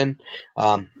Houston.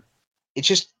 It's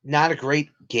just not a great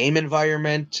game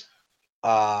environment.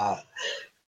 And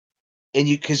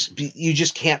because you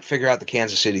just can't figure out the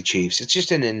Kansas City Chiefs. It's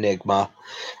just an enigma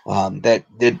that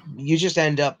you just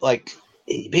end up like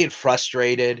being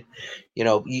frustrated.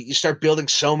 You start building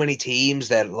so many teams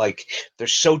that like they're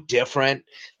so different.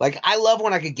 Like I love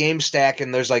when I could game stack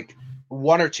and there's like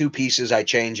one or two pieces I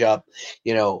change up,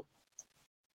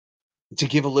 to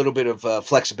give a little bit of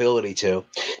flexibility to.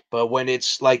 But when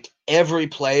it's like every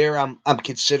player I'm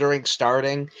considering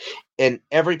starting and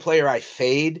every player I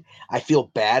fade, I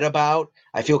feel bad about,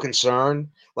 I feel concerned.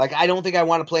 Like I don't think I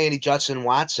want to play any Justin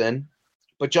Watson,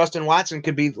 but Justin Watson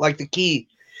could be like the key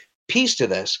piece to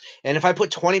this. And if I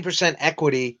put 20%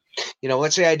 equity,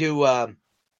 let's say I do, I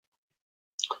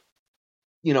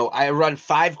run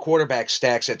 5 quarterback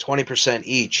stacks at 20%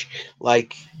 each,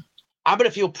 like I'm going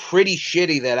to feel pretty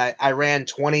shitty that I ran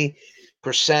 20%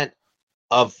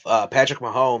 of Patrick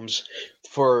Mahomes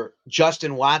for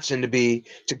Justin Watson to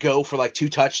go for like 2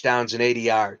 touchdowns and 80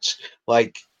 yards.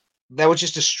 Like that would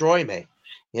just destroy me.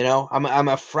 I'm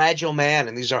a fragile man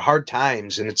and these are hard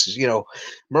times. And it's,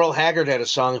 Merle Haggard had a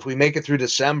song, "If we make it through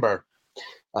December."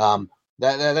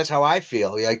 That's how I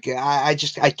feel. Like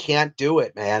I can't do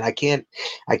it, man. I can't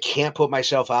put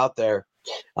myself out there.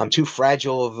 I'm too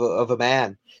fragile of a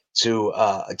man to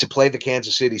play the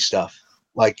Kansas City stuff.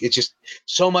 Like it's just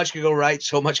so much could go right,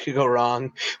 so much could go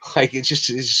wrong. Like it's just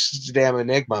a damn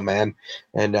enigma, man.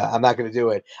 And I'm not going to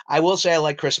do it. I will say I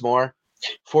like Chris Moore,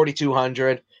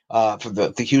 4,200 for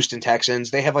the Houston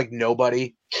Texans. They have like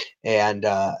nobody, and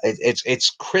it's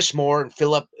Chris Moore and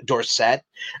Philip Dorsett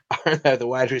are the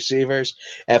wide receivers.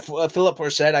 And Philip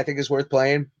Dorsett I think is worth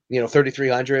playing.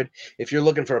 3,300. If you're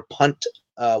looking for a punt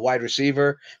wide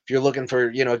receiver, if you're looking for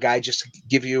a guy just to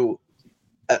give you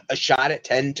a shot at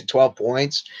 10 to 12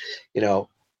 points,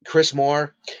 Chris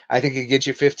Moore, I think it gets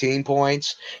you 15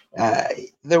 points.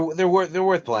 They're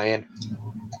worth playing.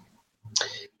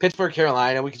 Pittsburgh,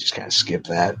 Carolina, we can just kind of skip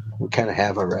that. We kind of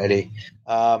have already.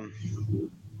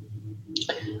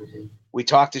 We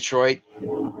talked Detroit,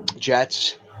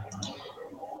 Jets.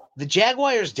 The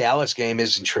Jaguars-Dallas game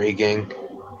is intriguing.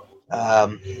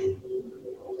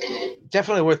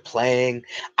 Definitely worth playing.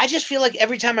 I just feel like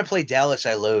every time I play Dallas,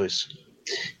 I lose.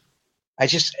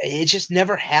 It just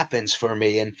never happens for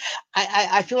me. And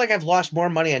I feel like I've lost more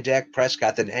money on Dak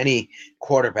Prescott than any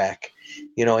quarterback,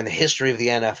 in the history of the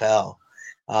NFL.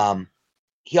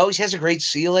 He always has a great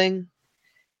ceiling.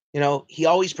 He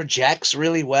always projects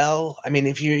really well. I mean,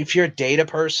 if you're a data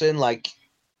person, like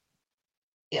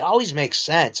it always makes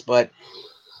sense, but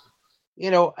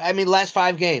last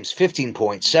 5 games, 15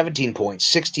 points, 17 points,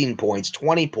 16 points,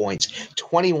 20 points,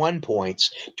 21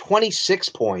 points, 26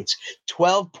 points,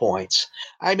 12 points.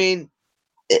 I mean,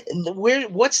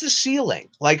 what's the ceiling?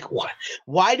 Like,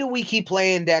 why do we keep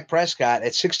playing Dak Prescott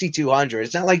at 6,200?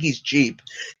 It's not like he's cheap.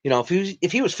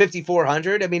 If he was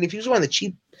 5,400, I mean, if he was one of the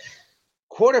cheap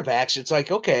quarterbacks, it's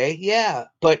like, okay, yeah,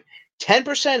 but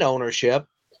 10% ownership,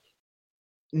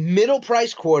 middle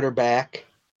price quarterback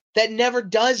that never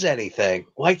does anything.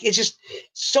 Like, it's just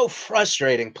so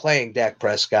frustrating playing Dak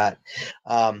Prescott.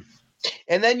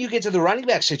 And then you get to the running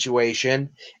back situation,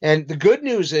 and the good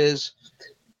news is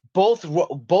both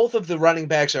of the running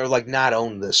backs are like not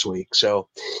owned this week. So,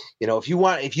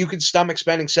 if you could stomach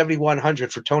spending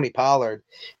 7,100 for Tony Pollard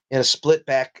in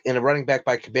a running back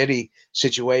by committee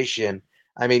situation,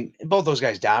 I mean, both those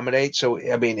guys dominate. So,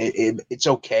 I mean, it's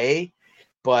okay,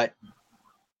 but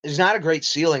there's not a great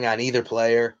ceiling on either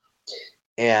player.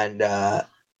 And,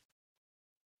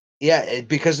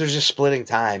 because there's just splitting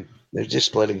time.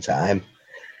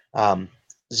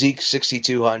 Zeke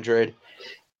 6,200,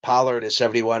 Pollard is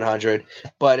 7,100,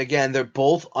 but again, they're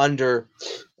both under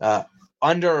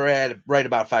or at right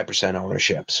about 5%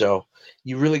 ownership. So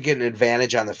you really get an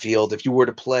advantage on the field if you were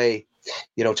to play,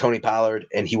 Tony Pollard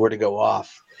and he were to go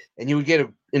off, and you would get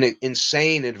an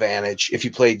insane advantage if you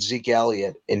played Zeke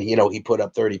Elliott and he put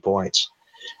up 30 points.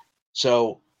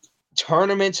 So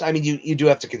tournaments, I mean, you do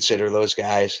have to consider those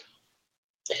guys.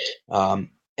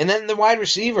 And then the wide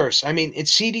receivers, I mean,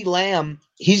 it's CeeDee Lamb.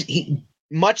 He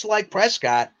much like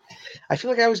Prescott, I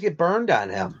feel like I always get burned on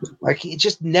him. Like, it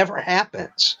just never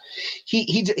happens.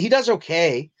 He does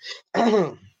okay.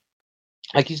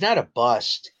 Like, he's not a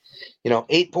bust.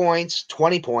 8 points,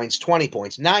 20 points, 20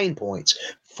 points, 9 points,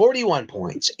 41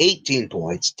 points, 18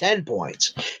 points, 10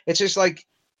 points. It's just like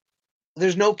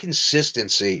there's no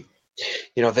consistency.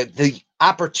 The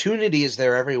opportunity is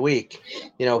there every week.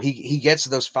 He gets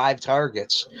those 5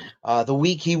 targets. The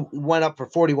week he went up for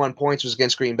 41 points was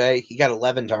against Green Bay. He got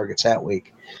 11 targets that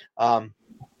week. I'm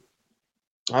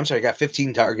sorry, he got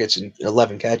 15 targets and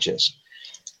 11 catches.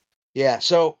 Yeah,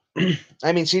 so,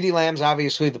 I mean, CeeDee Lamb's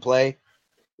obviously the play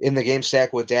in the game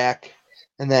stack with Dak.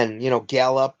 And then,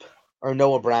 Gallup or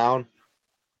Noah Brown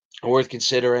are worth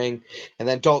considering. And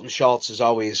then Dalton Schultz is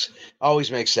always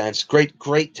makes sense.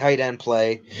 Great tight end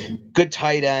play. Good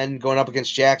tight end going up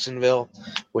against Jacksonville,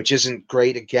 which isn't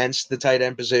great against the tight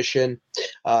end position.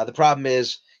 The problem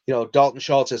is, Dalton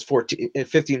Schultz has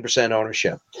 15%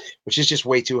 ownership, which is just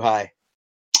way too high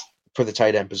for the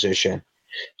tight end position.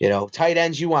 Tight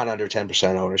ends, you want under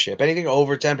 10% ownership. Anything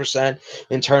over 10%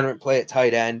 in tournament play at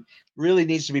tight end really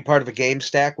needs to be part of a game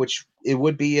stack, which it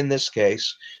would be in this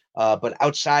case. But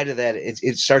outside of that,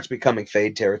 it starts becoming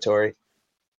fade territory.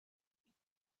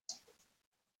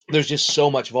 There's just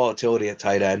so much volatility at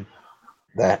tight end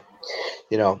that,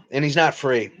 and he's not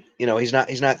free. He's not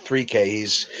 3K.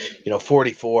 He's,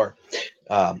 44.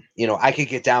 I could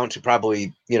get down to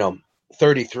probably,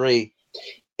 33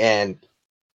 and,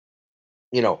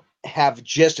 have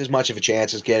just as much of a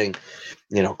chance as getting,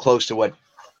 close to what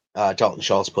Dalton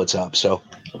Schultz puts up. So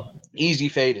easy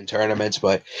fade in tournaments,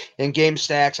 but in game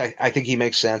stacks, I think he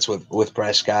makes sense with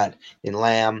Prescott and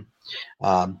Lamb.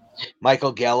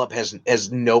 Michael Gallup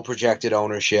has no projected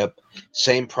ownership,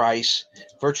 same price,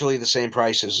 virtually the same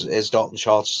price as Dalton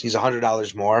Schultz. He's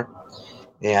 $100 more,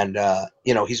 and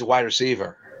he's a wide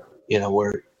receiver.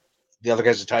 Where the other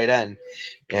guy's a tight end,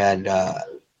 and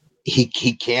he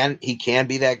can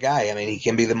be that guy. I mean, he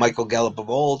can be the Michael Gallup of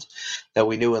old that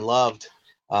we knew and loved.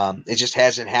 It just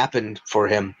hasn't happened for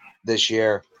him this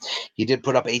year. He did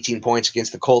put up 18 points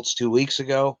against the Colts 2 weeks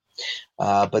ago,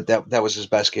 but that was his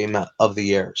best game of the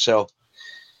year. So,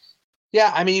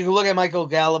 yeah, I mean, you can look at Michael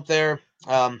Gallup there.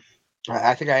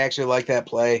 I think I actually like that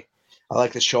play. I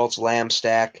like the Schultz-Lamb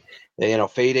stack,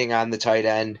 fading on the tight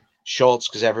end, Schultz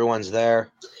because everyone's there,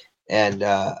 and,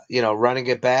 running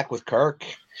it back with Kirk.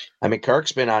 I mean,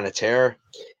 Kirk's been on a tear.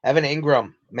 Evan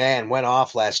Ingram, man, went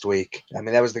off last week. I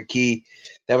mean, that was the key.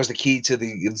 That was the key to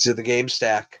the game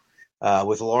stack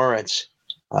with Lawrence.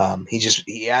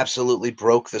 He absolutely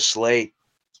broke the slate,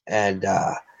 and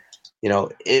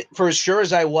for as sure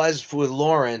as I was with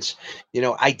Lawrence,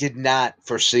 I did not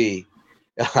foresee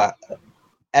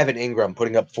Evan Ingram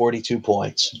putting up 42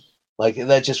 points. Like,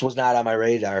 that just was not on my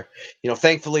radar.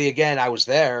 Thankfully, again, I was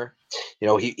there.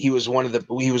 He was one of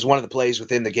the plays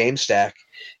within the game stack.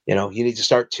 You need to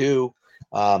start 2.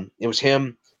 It was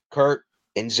him, Kurt,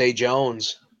 and Zay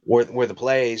Jones were the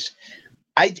plays.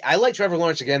 I like Trevor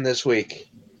Lawrence again this week.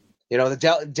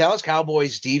 The Dallas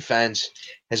Cowboys defense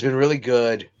has been really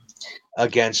good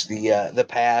against the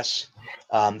pass.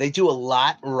 They do a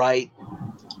lot right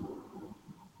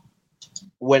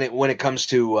when it comes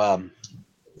to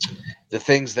the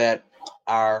things that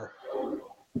are.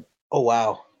 Oh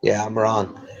wow, yeah, I'm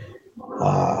wrong.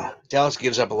 Dallas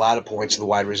gives up a lot of points to the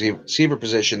wide receiver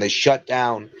position. They shut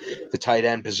down the tight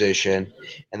end position,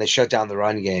 and they shut down the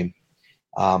run game.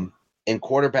 And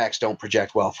quarterbacks don't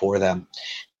project well for them,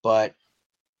 but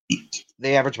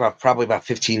they average probably about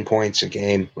 15 points a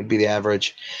game would be the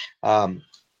average.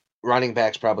 Running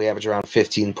backs probably average around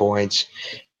 15 points,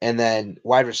 and then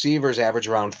wide receivers average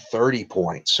around 30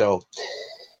 points. So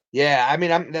Yeah, I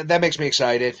mean, that makes me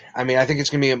excited. I mean, I think it's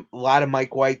going to be a lot of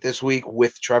Mike White this week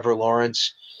with Trevor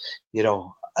Lawrence.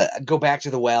 Go back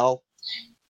to the well.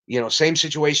 Same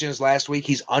situation as last week.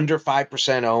 He's under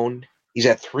 5% owned. He's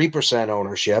at 3%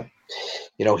 ownership.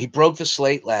 He broke the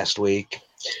slate last week.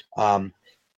 The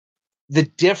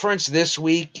difference this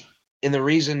week, and the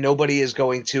reason nobody is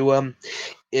going to him,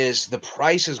 is the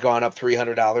price has gone up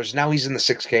 $300. Now he's in the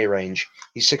 6K range.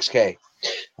 He's 6K.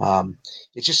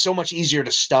 It's just so much easier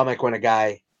to stomach when a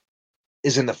guy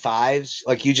is in the fives.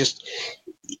 Like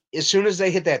as soon as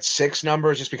they hit that 6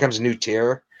 number, it just becomes a new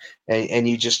tier. And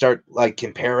you just start like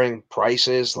comparing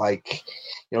prices. Like,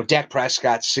 Dak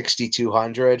Prescott,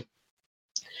 6,200.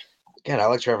 Again, I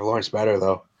like Trevor Lawrence better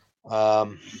though.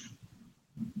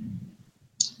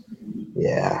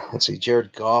 Yeah, let's see.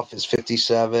 Jared Goff is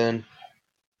 57.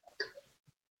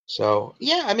 So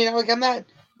yeah, I mean, I'm not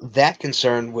that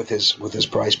concerned with his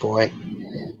price point.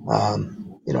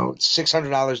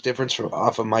 $600 difference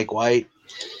off of Mike White.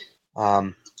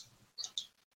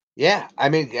 Yeah, I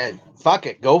mean, fuck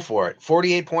it, go for it.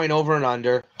 48 point over and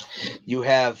under. You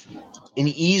have an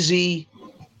easy,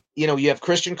 you have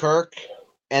Christian Kirk,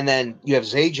 and then you have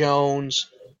Zay Jones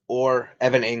or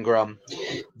Evan Ingram.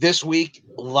 This week,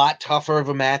 a lot tougher of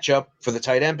a matchup for the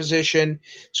tight end position.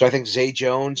 So I think Zay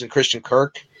Jones and Christian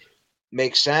Kirk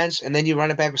makes sense. And then you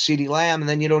run it back with CeeDee Lamb, and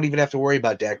then you don't even have to worry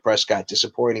about Dak Prescott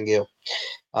disappointing you.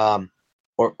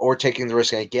 Or taking the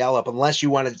risk at Gallup, unless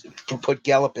you want to put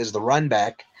Gallup as the run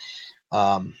back,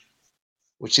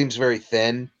 which seems very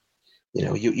thin. You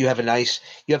have a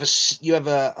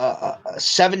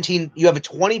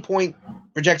 20-point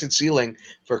projected ceiling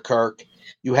for Kirk.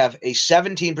 You have a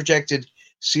 17 projected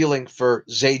ceiling for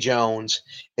Zay Jones,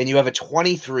 and you have a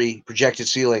 23 projected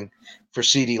ceiling for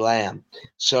CeeDee Lamb.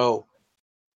 So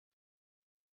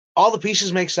all the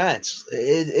pieces make sense.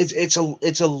 It's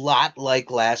a lot like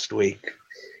last week,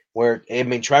 where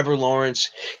Trevor Lawrence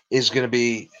is going to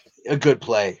be a good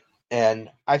play. And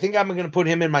I think I'm going to put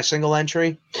him in my single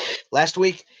entry. Last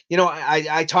week,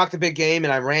 I talked a big game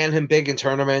and I ran him big in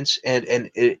tournaments and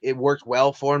it worked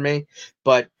well for me.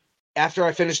 But after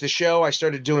I finished the show, I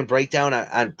started doing breakdown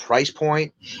on price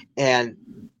point. And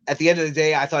at the end of the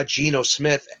day, I thought Geno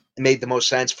Smith made the most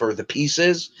sense for the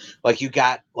pieces. Like, you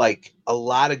got like a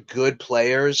lot of good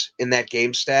players in that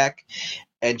game stack.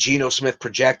 And Geno Smith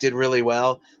projected really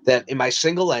well. That in my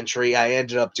single entry, I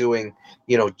ended up doing,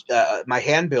 my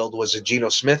hand build was a Geno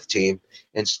Smith team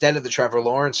instead of the Trevor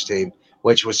Lawrence team,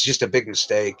 which was just a big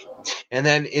mistake. And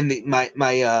then in the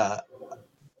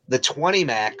 20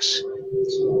 max,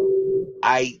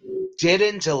 I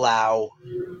didn't allow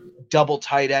double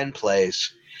tight end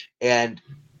plays, and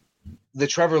the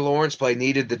Trevor Lawrence play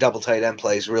needed the double tight end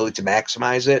plays really to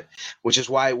maximize it, which is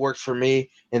why it worked for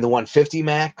me in the 150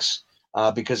 max.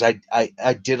 Because I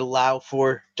did allow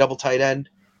for double tight end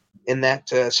in that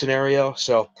scenario.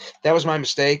 So that was my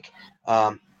mistake.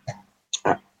 I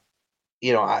got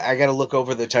to look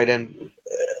over the tight end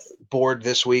board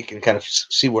this week and kind of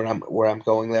see where I'm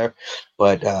going there.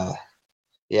 But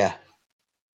yeah.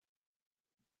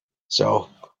 So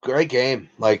great game.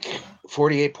 Like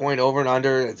 48 point over and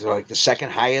under. It's like the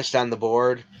second highest on the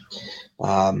board.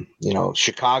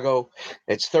 Chicago,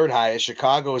 it's third highest.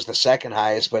 Chicago is the second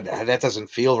highest, but that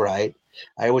doesn't feel right.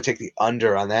 I would take the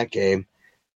under on that game.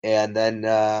 And then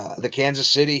the Kansas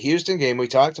City-Houston game we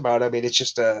talked about, I mean, it's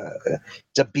just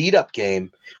it's a beat-up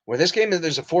game. Where this game,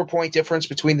 there's a 4-point difference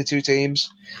between the two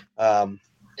teams.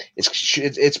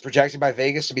 It's projected by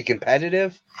Vegas to be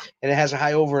competitive, and it has a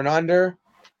high over and under.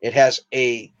 It has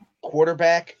a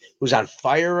quarterback who's on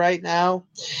fire right now.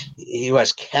 He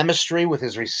has chemistry with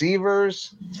his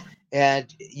receivers,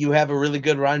 and you have a really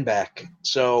good run back.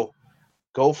 So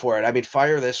go for it. I mean,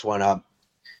 fire this one up.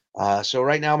 So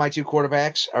right now my two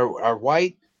quarterbacks are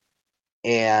White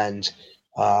and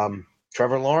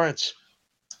Trevor Lawrence.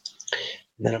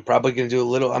 And then I'm probably going to do a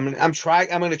little. I'm going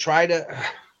to try to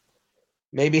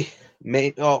maybe.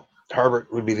 Oh,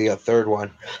 Herbert would be the third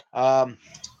one.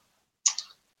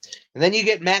 And then you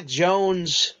get Mac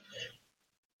Jones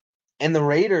and the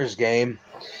Raiders game.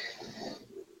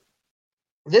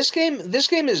 This game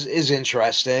is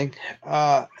interesting.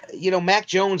 Mac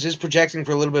Jones is projecting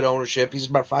for a little bit of ownership. He's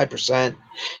about 5%.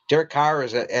 Derek Carr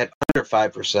is at under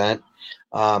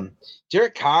 5%.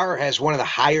 Derek Carr has one of the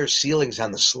higher ceilings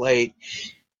on the slate.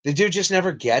 The dude just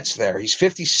never gets there. He's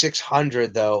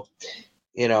 5,600 though.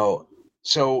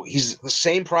 So he's the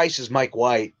same price as Mike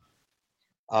White.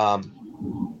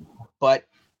 But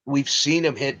we've seen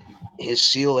him hit his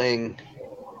ceiling,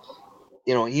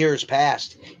 in years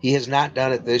past. He has not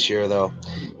done it this year, though.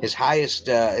 His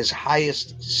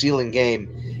highest ceiling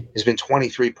game has been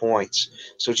 23 points.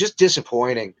 So just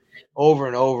disappointing over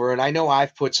and over. And I know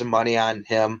I've put some money on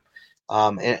him.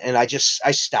 And I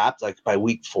stopped like by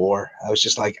week 4. I was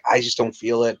just like, I just don't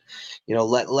feel it.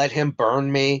 Let him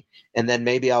burn me, and then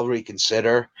maybe I'll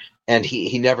reconsider. And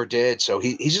he never did. So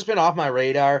he's just been off my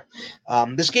radar.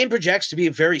 This game projects to be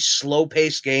a very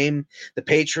slow-paced game. The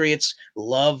Patriots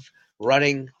love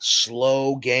running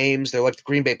slow games. They're like the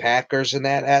Green Bay Packers in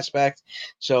that aspect.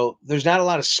 So there's not a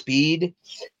lot of speed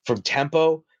from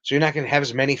tempo. So you're not going to have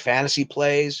as many fantasy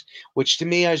plays, which to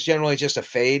me is generally just a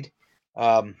fade.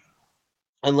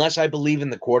 Unless I believe in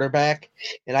the quarterback,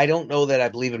 and I don't know that I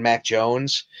believe in Mac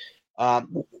Jones.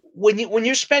 When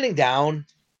you're spending down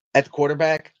at the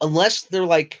quarterback, unless they're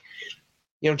like,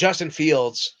 Justin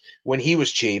Fields when he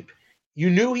was cheap, you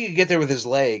knew he could get there with his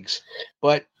legs.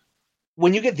 But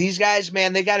when you get these guys,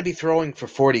 man, they got to be throwing for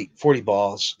 40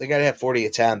 balls. They got to have 40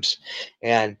 attempts.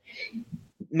 And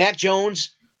Mac Jones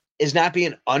is not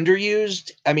being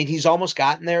underused. I mean, he's almost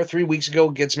gotten there 3 weeks ago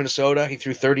against Minnesota. He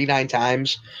threw 39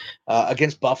 times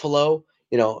against Buffalo,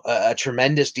 a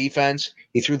tremendous defense.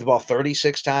 He threw the ball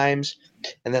 36 times.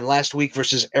 And then last week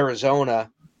versus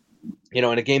Arizona, in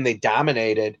a game they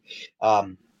dominated,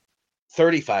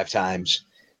 35 times.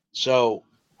 So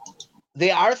they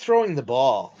are throwing the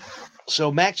ball.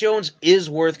 So Mac Jones is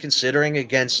worth considering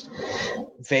against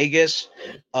Vegas.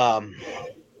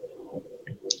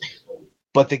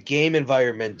 But the game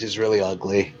environment is really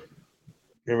ugly.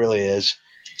 It really is.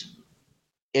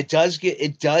 It does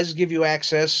give you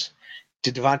access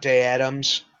to Devontae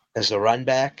Adams as the run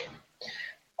back.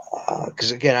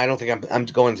 Because again, I don't think I'm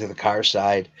going to the car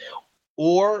side.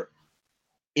 Or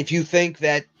if you think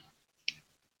that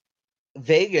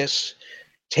Vegas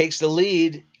takes the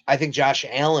lead, I think Josh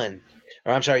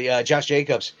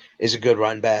Jacobs is a good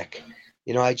run back.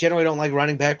 I generally don't like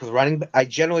running back with running. I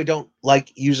generally don't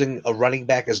like using a running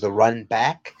back as the run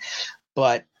back,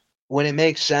 but when it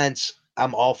makes sense,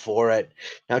 I'm all for it.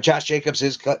 Now, Josh Jacobs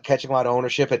is catching a lot of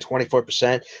ownership at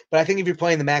 24%, but I think if you're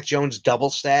playing the Mac Jones double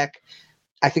stack,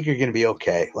 I think you're going to be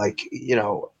okay. Like,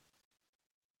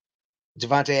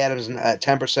 Devontae Adams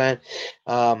 10%.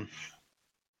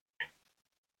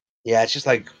 Yeah, it's just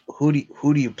like who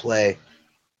do you play?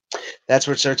 That's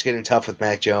where it starts getting tough with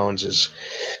Mac Jones is,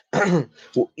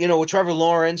 with Trevor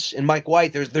Lawrence and Mike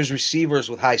White, there's receivers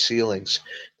with high ceilings.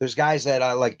 There's guys that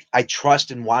I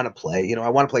trust and want to play. I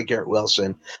want to play Garrett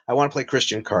Wilson. I want to play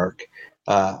Christian Kirk.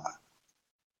 I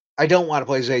don't want to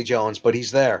play Zay Jones, but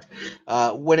he's there.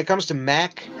 When it comes to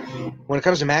Mac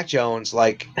Jones,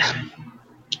 I'm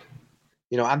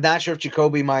not sure if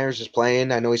Jacoby Myers is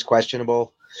playing. I know he's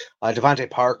questionable. Devontae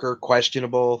Parker,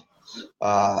 questionable.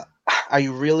 Are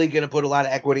you really going to put a lot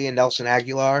of equity in Nelson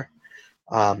Aguilar,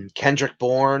 Kendrick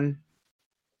Bourne,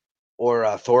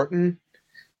 or Thornton?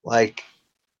 Like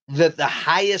the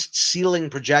highest ceiling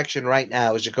projection right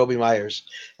now is Jacoby Myers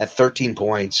at 13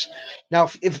 points. Now,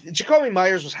 if Jacoby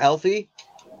Myers was healthy,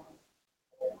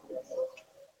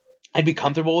 I'd be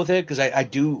comfortable with it because I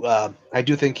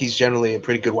do think he's generally a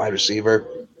pretty good wide receiver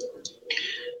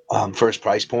for his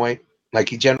price point. Like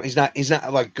he's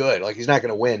not like good. Like he's not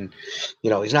going to win.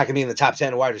 He's not going to be in the top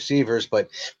 10 wide receivers, but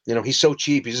he's so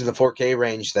cheap. He's in the 4K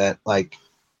range that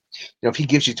if he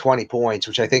gives you 20 points,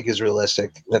 which I think is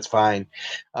realistic, that's fine.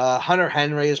 Hunter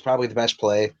Henry is probably the best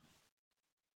play.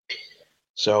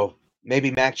 So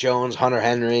maybe Mac Jones, Hunter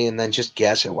Henry, and then just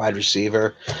guess at wide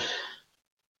receiver.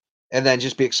 And then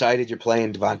just be excited you're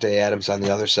playing Devontae Adams on the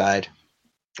other side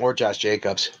or Josh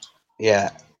Jacobs. Yeah,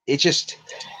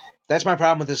 that's my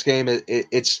problem with this game.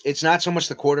 It's not so much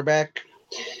the quarterback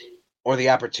or the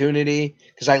opportunity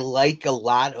because I like a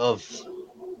lot of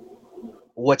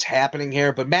what's happening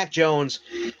here. But Mac Jones,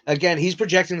 again, he's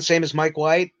projecting the same as Mike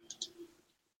White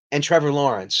and Trevor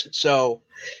Lawrence. So,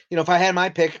 if I had my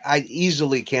pick, I'd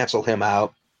easily cancel him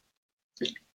out.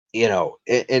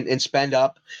 And spend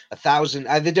up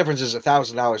 $1,000. The difference is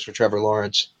 $1,000 for Trevor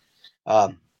Lawrence,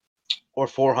 or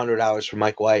 $400 for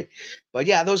Mike White. But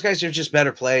yeah, those guys are just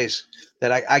better plays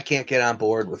that I can't get on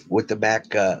board with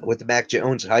the Mac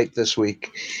Jones hype this week,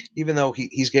 even though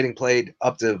he's getting played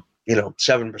up to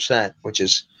 7%, which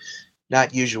is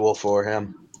not usual for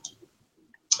him.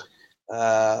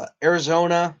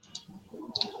 Arizona,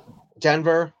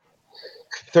 Denver.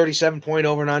 37-point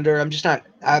over and under. I'm just not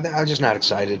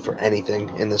excited for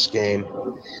anything in this game.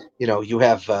 You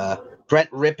have Brett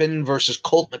Rippon versus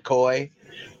Colt McCoy.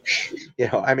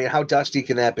 How dusty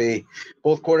can that be?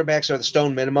 Both quarterbacks are the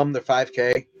stone minimum. They're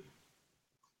 5K.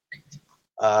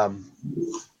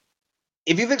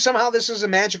 If you think somehow this is a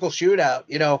magical shootout,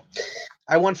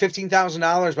 I won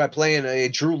 $15,000 by playing a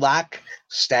Drew Lock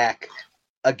stack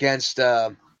against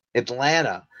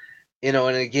Atlanta. in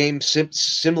a game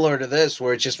similar to this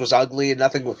where it just was ugly and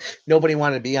nobody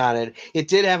wanted to be on it. It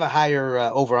did have a higher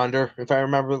over-under, if I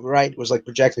remember right. It was like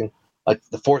projecting like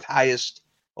the fourth highest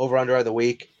over-under of the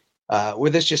week.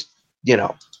 Where this just,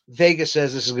 Vegas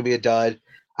says this is going to be a dud.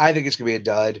 I think it's going to be a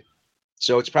dud.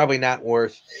 So it's probably not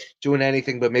worth doing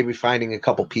anything but maybe finding a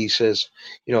couple pieces.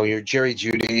 Your Jerry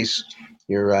Jeudy's,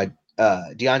 your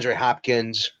DeAndre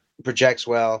Hopkins projects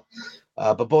well.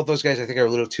 But both those guys I think are a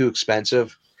little too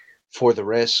expensive for the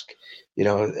risk.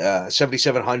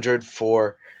 7,700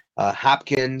 for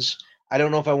Hopkins. I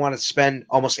don't know if I want to spend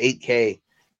almost $8K,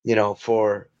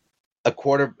 for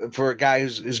a guy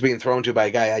who's being thrown to by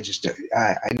a guy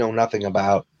I know nothing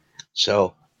about.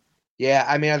 So, yeah,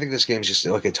 I mean, I think this game's just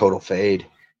like a total fade.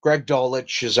 Greg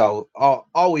Dulcich is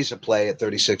always a play at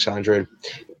 3,600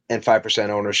 and 5%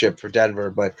 ownership for Denver.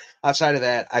 But outside of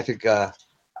that, I think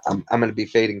I'm going to be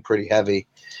fading pretty heavy.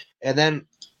 And then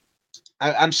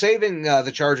I'm saving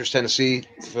the Chargers Tennessee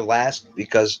for last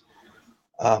because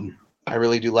I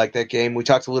really do like that game. We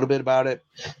talked a little bit about it.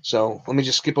 So let me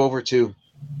just skip over to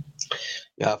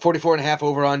 44.5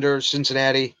 over-under,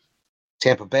 Cincinnati,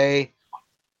 Tampa Bay.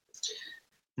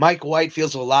 Mike White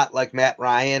feels a lot like Matt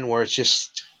Ryan, where it's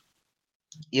just,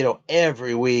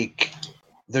 every week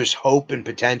there's hope and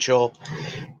potential.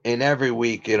 And every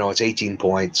week, it's 18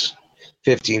 points,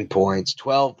 15 points,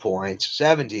 12 points,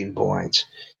 17 points,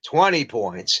 20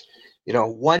 points.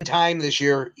 One time this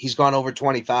year he's gone over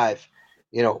 25.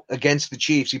 Against the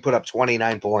Chiefs, he put up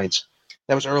 29 points.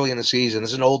 That was early in the season.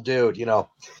 This is an old dude,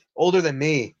 older than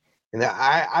me. And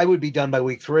I would be done by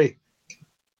week 3.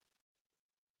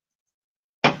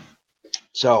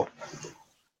 So,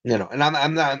 and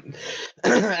I'm not, and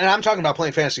I'm talking about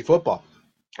playing fantasy football.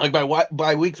 Like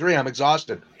by week 3, I'm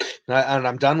exhausted, and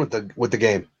I'm done with the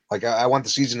game. Like I want the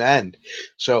season to end.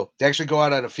 So to actually go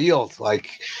out on a field, like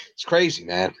it's crazy,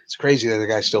 man. It's crazy that the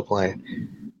guy's still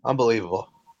playing. Unbelievable.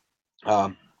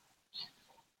 I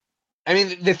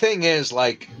mean, the thing is,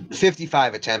 like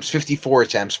 55 attempts, 54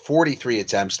 attempts, 43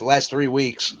 attempts. The last 3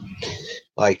 weeks,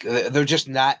 like they're just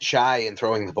not shy in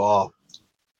throwing the ball.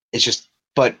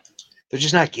 But they're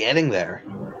just not getting there.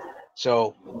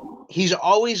 So he's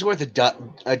always worth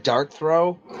a dart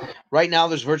throw. Right now,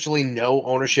 there's virtually no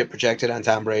ownership projected on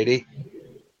Tom Brady.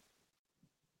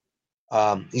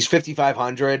 He's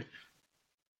 5,500.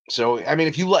 So, I mean,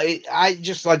 if you like,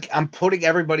 I'm putting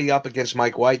everybody up against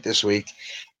Mike White this week.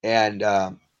 And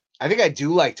I think I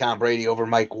do like Tom Brady over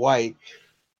Mike White.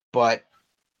 But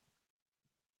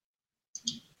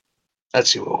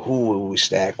let's see, who will we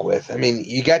stack with? I mean,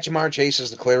 you got Jamar Chase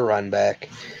as the clear run back.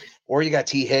 Or you got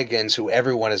T. Higgins, who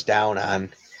everyone is down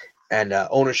on, and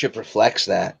ownership reflects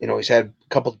that. He's had a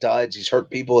couple duds. He's hurt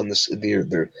people in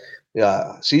their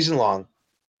season long.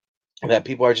 That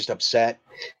people are just upset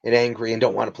and angry and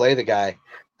don't want to play the guy.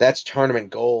 That's tournament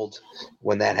gold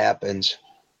when that happens.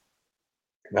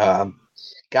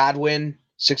 Godwin,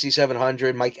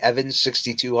 6,700. Mike Evans,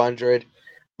 6,200.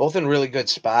 Both in really good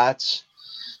spots.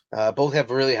 Both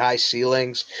have really high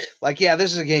ceilings. Like, yeah,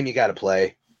 this is a game you got to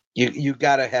play. You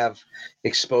got to have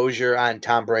exposure on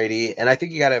Tom Brady, and I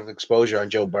think you got to have exposure on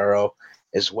Joe Burrow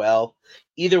as well.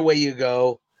 Either way you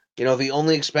go, the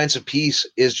only expensive piece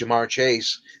is Jamar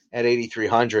Chase at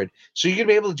 8,300. So you're going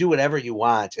to be able to do whatever you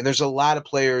want, and there's a lot of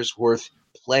players worth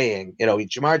playing.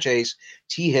 Jamar Chase,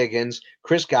 T. Higgins,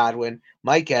 Chris Godwin,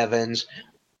 Mike Evans.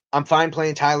 I'm fine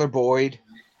playing Tyler Boyd.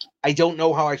 I don't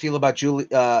know how I feel about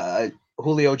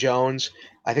Julio Jones.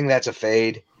 I think that's a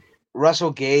fade.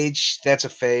 Russell Gage, that's a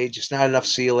fade, just not enough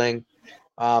ceiling.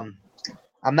 I'm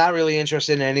not really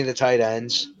interested in any of the tight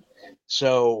ends.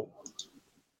 So,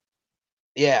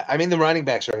 yeah, I mean, the running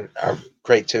backs are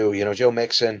great too. Joe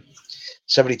Mixon,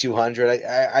 7,200.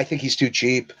 I think he's too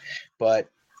cheap, but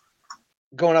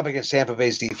going up against Tampa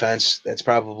Bay's defense, that's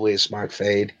probably a smart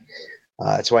fade.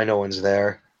 That's why no one's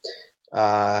there.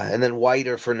 And then White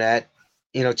or Fournette,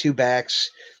 2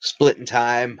 backs, split in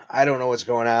time. I don't know what's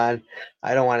going on.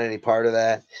 I don't want any part of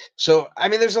that. So, I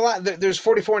mean, there's a lot. There's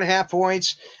 44.5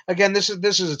 points. Again, this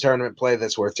is a tournament play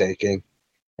that's worth taking.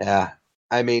 Yeah.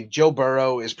 I mean, Joe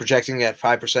Burrow is projecting at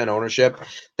 5% ownership.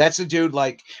 That's the dude,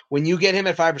 like, when you get him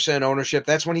at 5% ownership,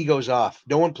 that's when he goes off.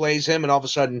 No one plays him, and all of a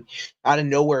sudden, out of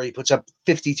nowhere, he puts up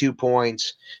 52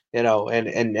 points,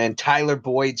 and Tyler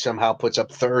Boyd somehow puts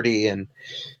up 30, and,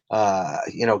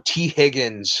 T.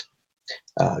 Higgins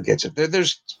gets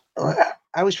it. I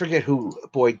always forget who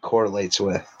Boyd correlates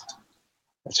with.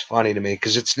 That's funny to me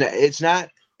because it's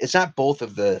not both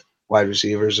of the wide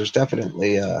receivers. There's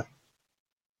definitely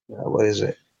what is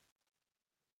it?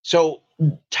 So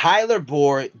Tyler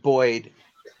Boyd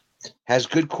has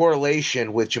good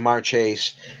correlation with Jamar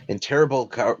Chase and terrible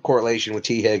correlation with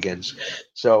T. Higgins.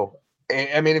 So,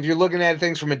 I mean, if you're looking at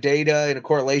things from a data and a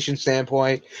correlation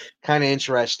standpoint, kind of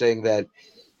interesting that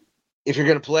if you're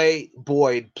going to play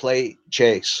Boyd, play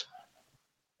Chase.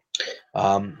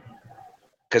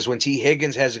 Because when T.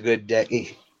 Higgins has a good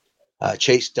day,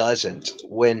 Chase doesn't.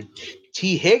 When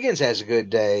T. Higgins has a good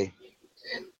day,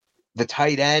 the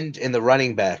tight end and the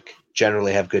running back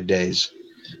generally have good days.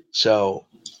 So,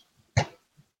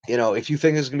 if you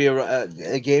think there's going to be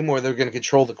a game where they're going to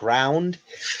control the ground,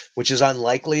 which is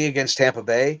unlikely against Tampa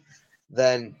Bay,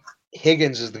 then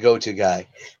Higgins is the go-to guy.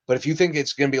 But if you think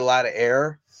it's going to be a lot of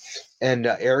air and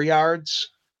air yards,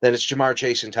 then it's Jamar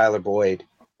Chase and Tyler Boyd.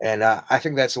 And I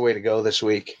think that's the way to go this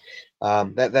week.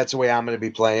 That's the way I'm going to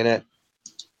be playing it.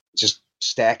 Just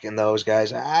stacking those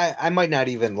guys. I might not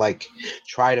even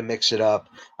try to mix it up.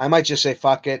 I might just say,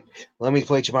 fuck it. Let me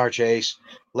play Jamar Chase.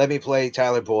 Let me play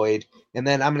Tyler Boyd. And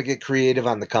then I'm going to get creative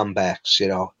on the comebacks.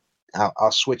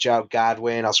 I'll switch out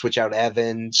Godwin. I'll switch out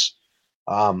Evans.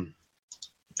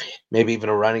 Maybe even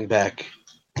a running back.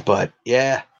 But,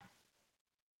 yeah.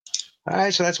 All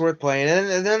right, so that's worth playing.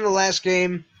 And then the last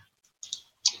game,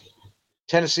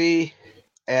 Tennessee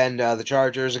and the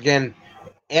Chargers. Again,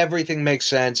 everything makes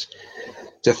sense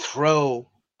to throw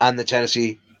on the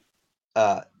Tennessee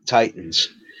Titans.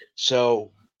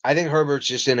 So I think Herbert's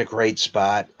just in a great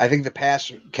spot. I think the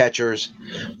pass catchers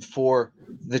for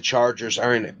the Chargers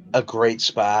are in a great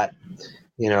spot.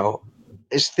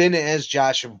 As thin as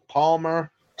Josh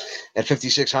Palmer at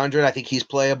 5,600, I think he's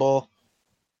playable.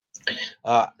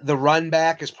 The run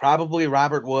back is probably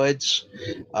Robert Woods.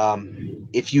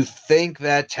 If you think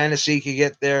that Tennessee can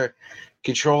get there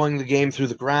controlling the game through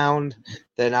the ground,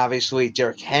 then obviously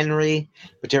Derrick Henry.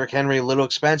 But Derrick Henry a little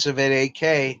expensive at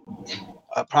 $8K.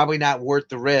 Probably not worth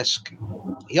the risk.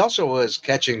 He also was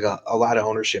catching a lot of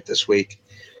ownership this week.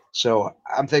 So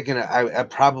I'm thinking I'm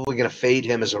probably going to fade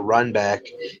him as a run back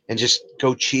and just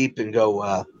go cheap and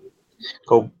go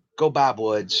Bob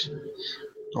Woods.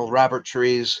 Well, Robert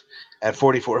Trees at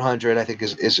 4,400 I think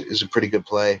is a pretty good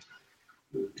play.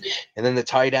 And then the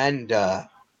tight end, the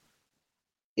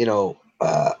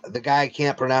guy I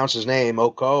can't pronounce his name,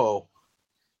 Oko.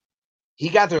 He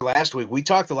got there last week. We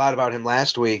talked a lot about him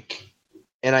last week.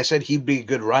 And I said he'd be a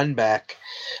good run back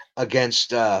against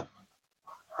Trevor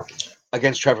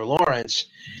Lawrence,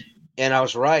 and I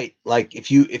was right.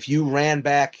 If you ran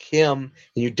back him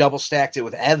and you double stacked it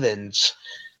with Evans,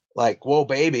 whoa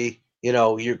baby,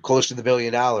 you're close to the $1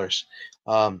 billion.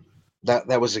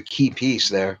 That was a key piece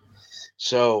there.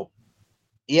 So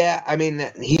yeah, I mean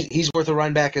he's worth a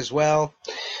run back as well.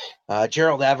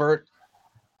 Gerald Everett.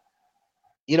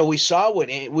 We saw what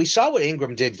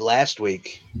Ingram did last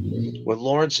week. What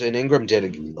Lawrence and Ingram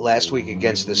did last week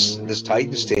against this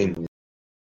Titans team.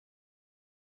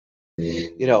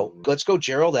 Let's go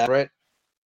Gerald Everett,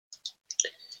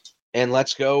 and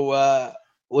let's go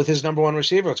with his number one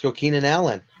receiver. Let's go Keenan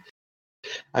Allen.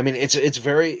 I mean, it's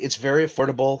very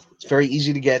affordable. It's very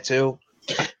easy to get to,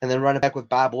 and then run it back with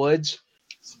Bob Woods.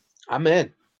 I'm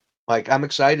in. I'm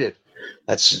excited.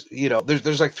 That's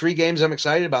there's 3 games I'm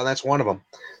excited about, and that's one of them.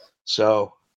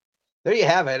 So there you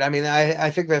have it. I mean, I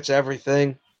think that's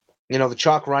everything. The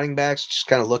chalk running backs, just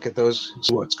kind of look at those,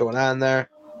 see what's going on there.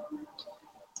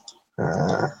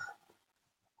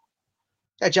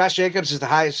 Josh Jacobs is the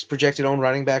highest projected owned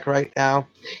running back right now.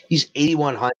 He's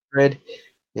 8,100.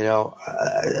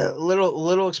 A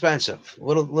little expensive, a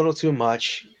little too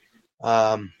much.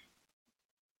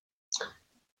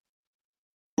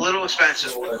 Little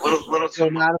expensive, little too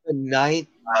out of the night.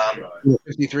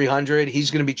 5,300.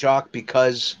 He's going to be chalk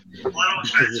because little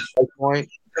expensive point.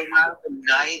 Out of the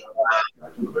night.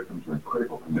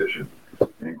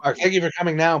 Thank you for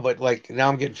coming now, but now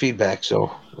I'm getting feedback,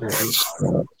 so I'm just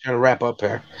trying to wrap up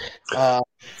here. I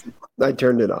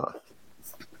turned it off.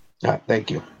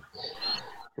 Thank you.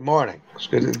 Good morning. It's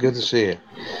good to see you.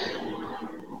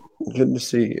 Good to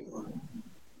see you.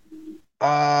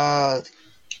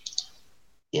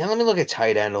 Let me look at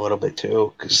tight end a little bit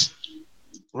too, because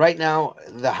right now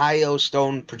the high-O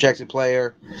stone projected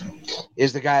player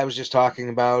is the guy I was just talking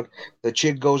about, the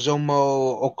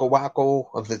Chigozomo Okawako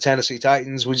of the Tennessee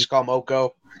Titans. We just call him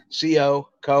Oko,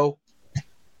 Co.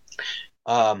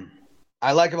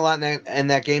 I like him a lot in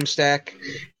that game stack,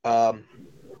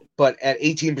 but at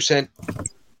 18%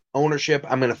 ownership,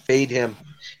 I'm going to fade him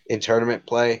in tournament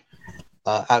play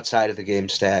outside of the game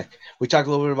stack. We talked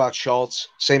a little bit about Schultz,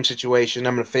 same situation.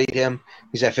 I'm going to fade him.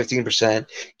 He's at 15%.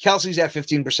 Kelsey's at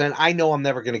 15%. I know I'm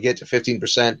never going to get to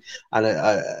 15% on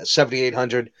a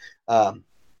 7,800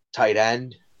 tight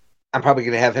end. I'm probably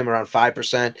going to have him around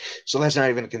 5%, so that's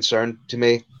not even a concern to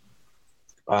me.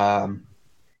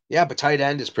 Yeah, but tight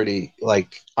end is pretty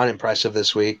unimpressive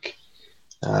this week.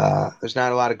 There's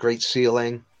not a lot of great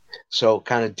ceiling, so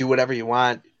kind of do whatever you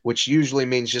want, which usually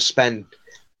means just spend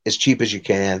as cheap as you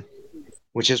can,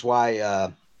 which is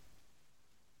why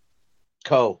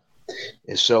Coe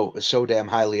is so damn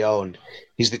highly owned.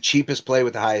 He's the cheapest play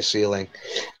with the highest ceiling.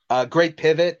 Great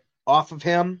pivot off of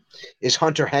him is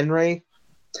Hunter Henry.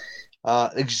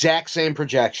 Exact same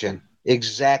projection.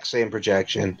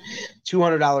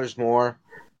 $200 more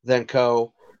than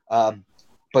Coe,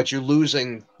 but you're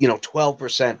losing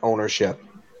 12% ownership.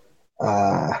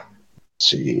 Let's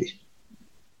see.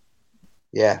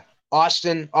 Yeah.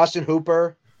 Austin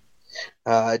Hooper,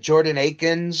 Jordan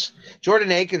Akins.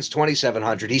 Jordan Akins,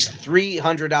 2,700. He's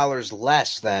 $300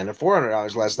 less than, or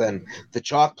 $400 less than the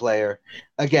chalk player.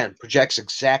 Again, projects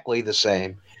exactly the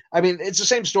same. I mean, it's the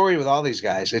same story with all these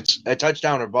guys. It's a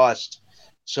touchdown or bust.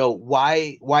 So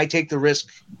why take the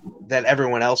risk that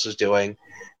everyone else is doing?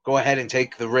 Go ahead and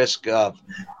take the risk of,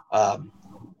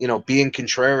 being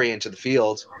contrarian to the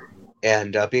field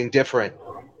and being different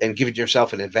and giving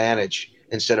yourself an advantage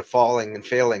instead of falling and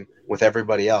failing with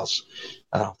everybody else.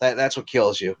 That's what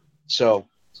kills you. So,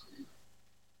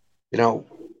 won't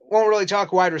really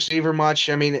talk wide receiver much.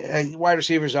 I mean, wide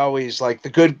receivers always like the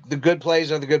good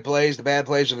plays are the good plays, the bad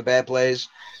plays are the bad plays.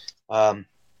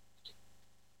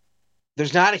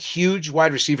 There's not a huge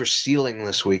wide receiver ceiling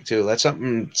this week, too. That's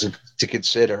something to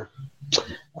consider.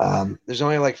 There's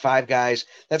only like 5 guys.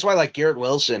 That's why, Garrett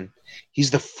Wilson,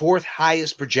 he's the 4th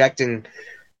highest projecting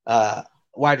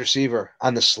wide receiver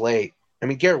on the slate. I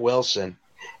mean, Garrett Wilson.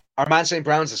 Armand St.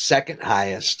 Brown's the 2nd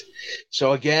highest.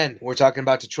 So, again, we're talking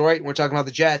about Detroit and we're talking about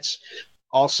the Jets.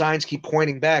 All signs keep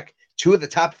pointing back. 2 of the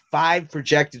top 5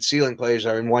 projected ceiling players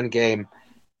are in one game,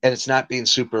 and it's not being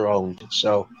super owned.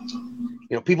 So,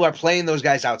 people are playing those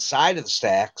guys outside of the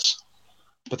stacks,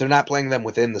 but they're not playing them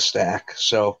within the stack.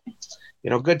 So,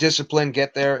 good discipline,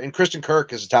 get there. And Christian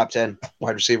Kirk is a top 10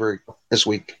 wide receiver this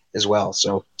week as well.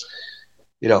 So,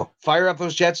 fire up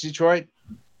those Jets Detroit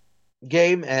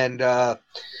game and,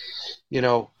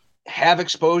 have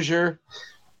exposure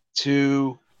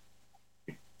to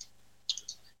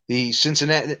the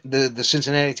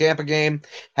Cincinnati Tampa game,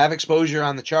 have exposure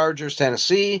on the Chargers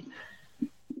Tennessee,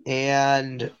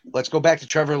 and let's go back to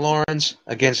Trevor Lawrence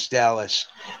against Dallas.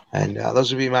 And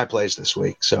those would be my plays this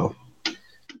week. So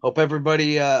hope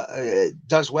everybody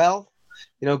does well.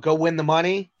 Go win the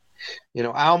money.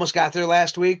 I almost got there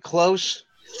last week, close.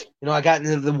 I got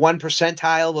into the 1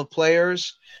 percentile of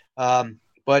players,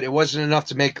 but it wasn't enough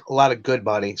to make a lot of good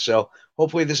money. So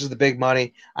hopefully this is the big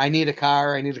money. I need a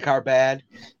car. I need a car bad.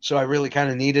 So I really kind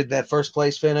of needed that first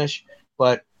place finish.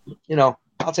 But,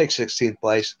 I'll take 16th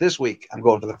place. This week, I'm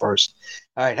going for the first.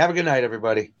 All right, have a good night,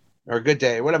 everybody. Or a good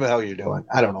day, whatever the hell you're doing.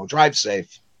 I don't know. Drive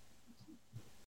safe.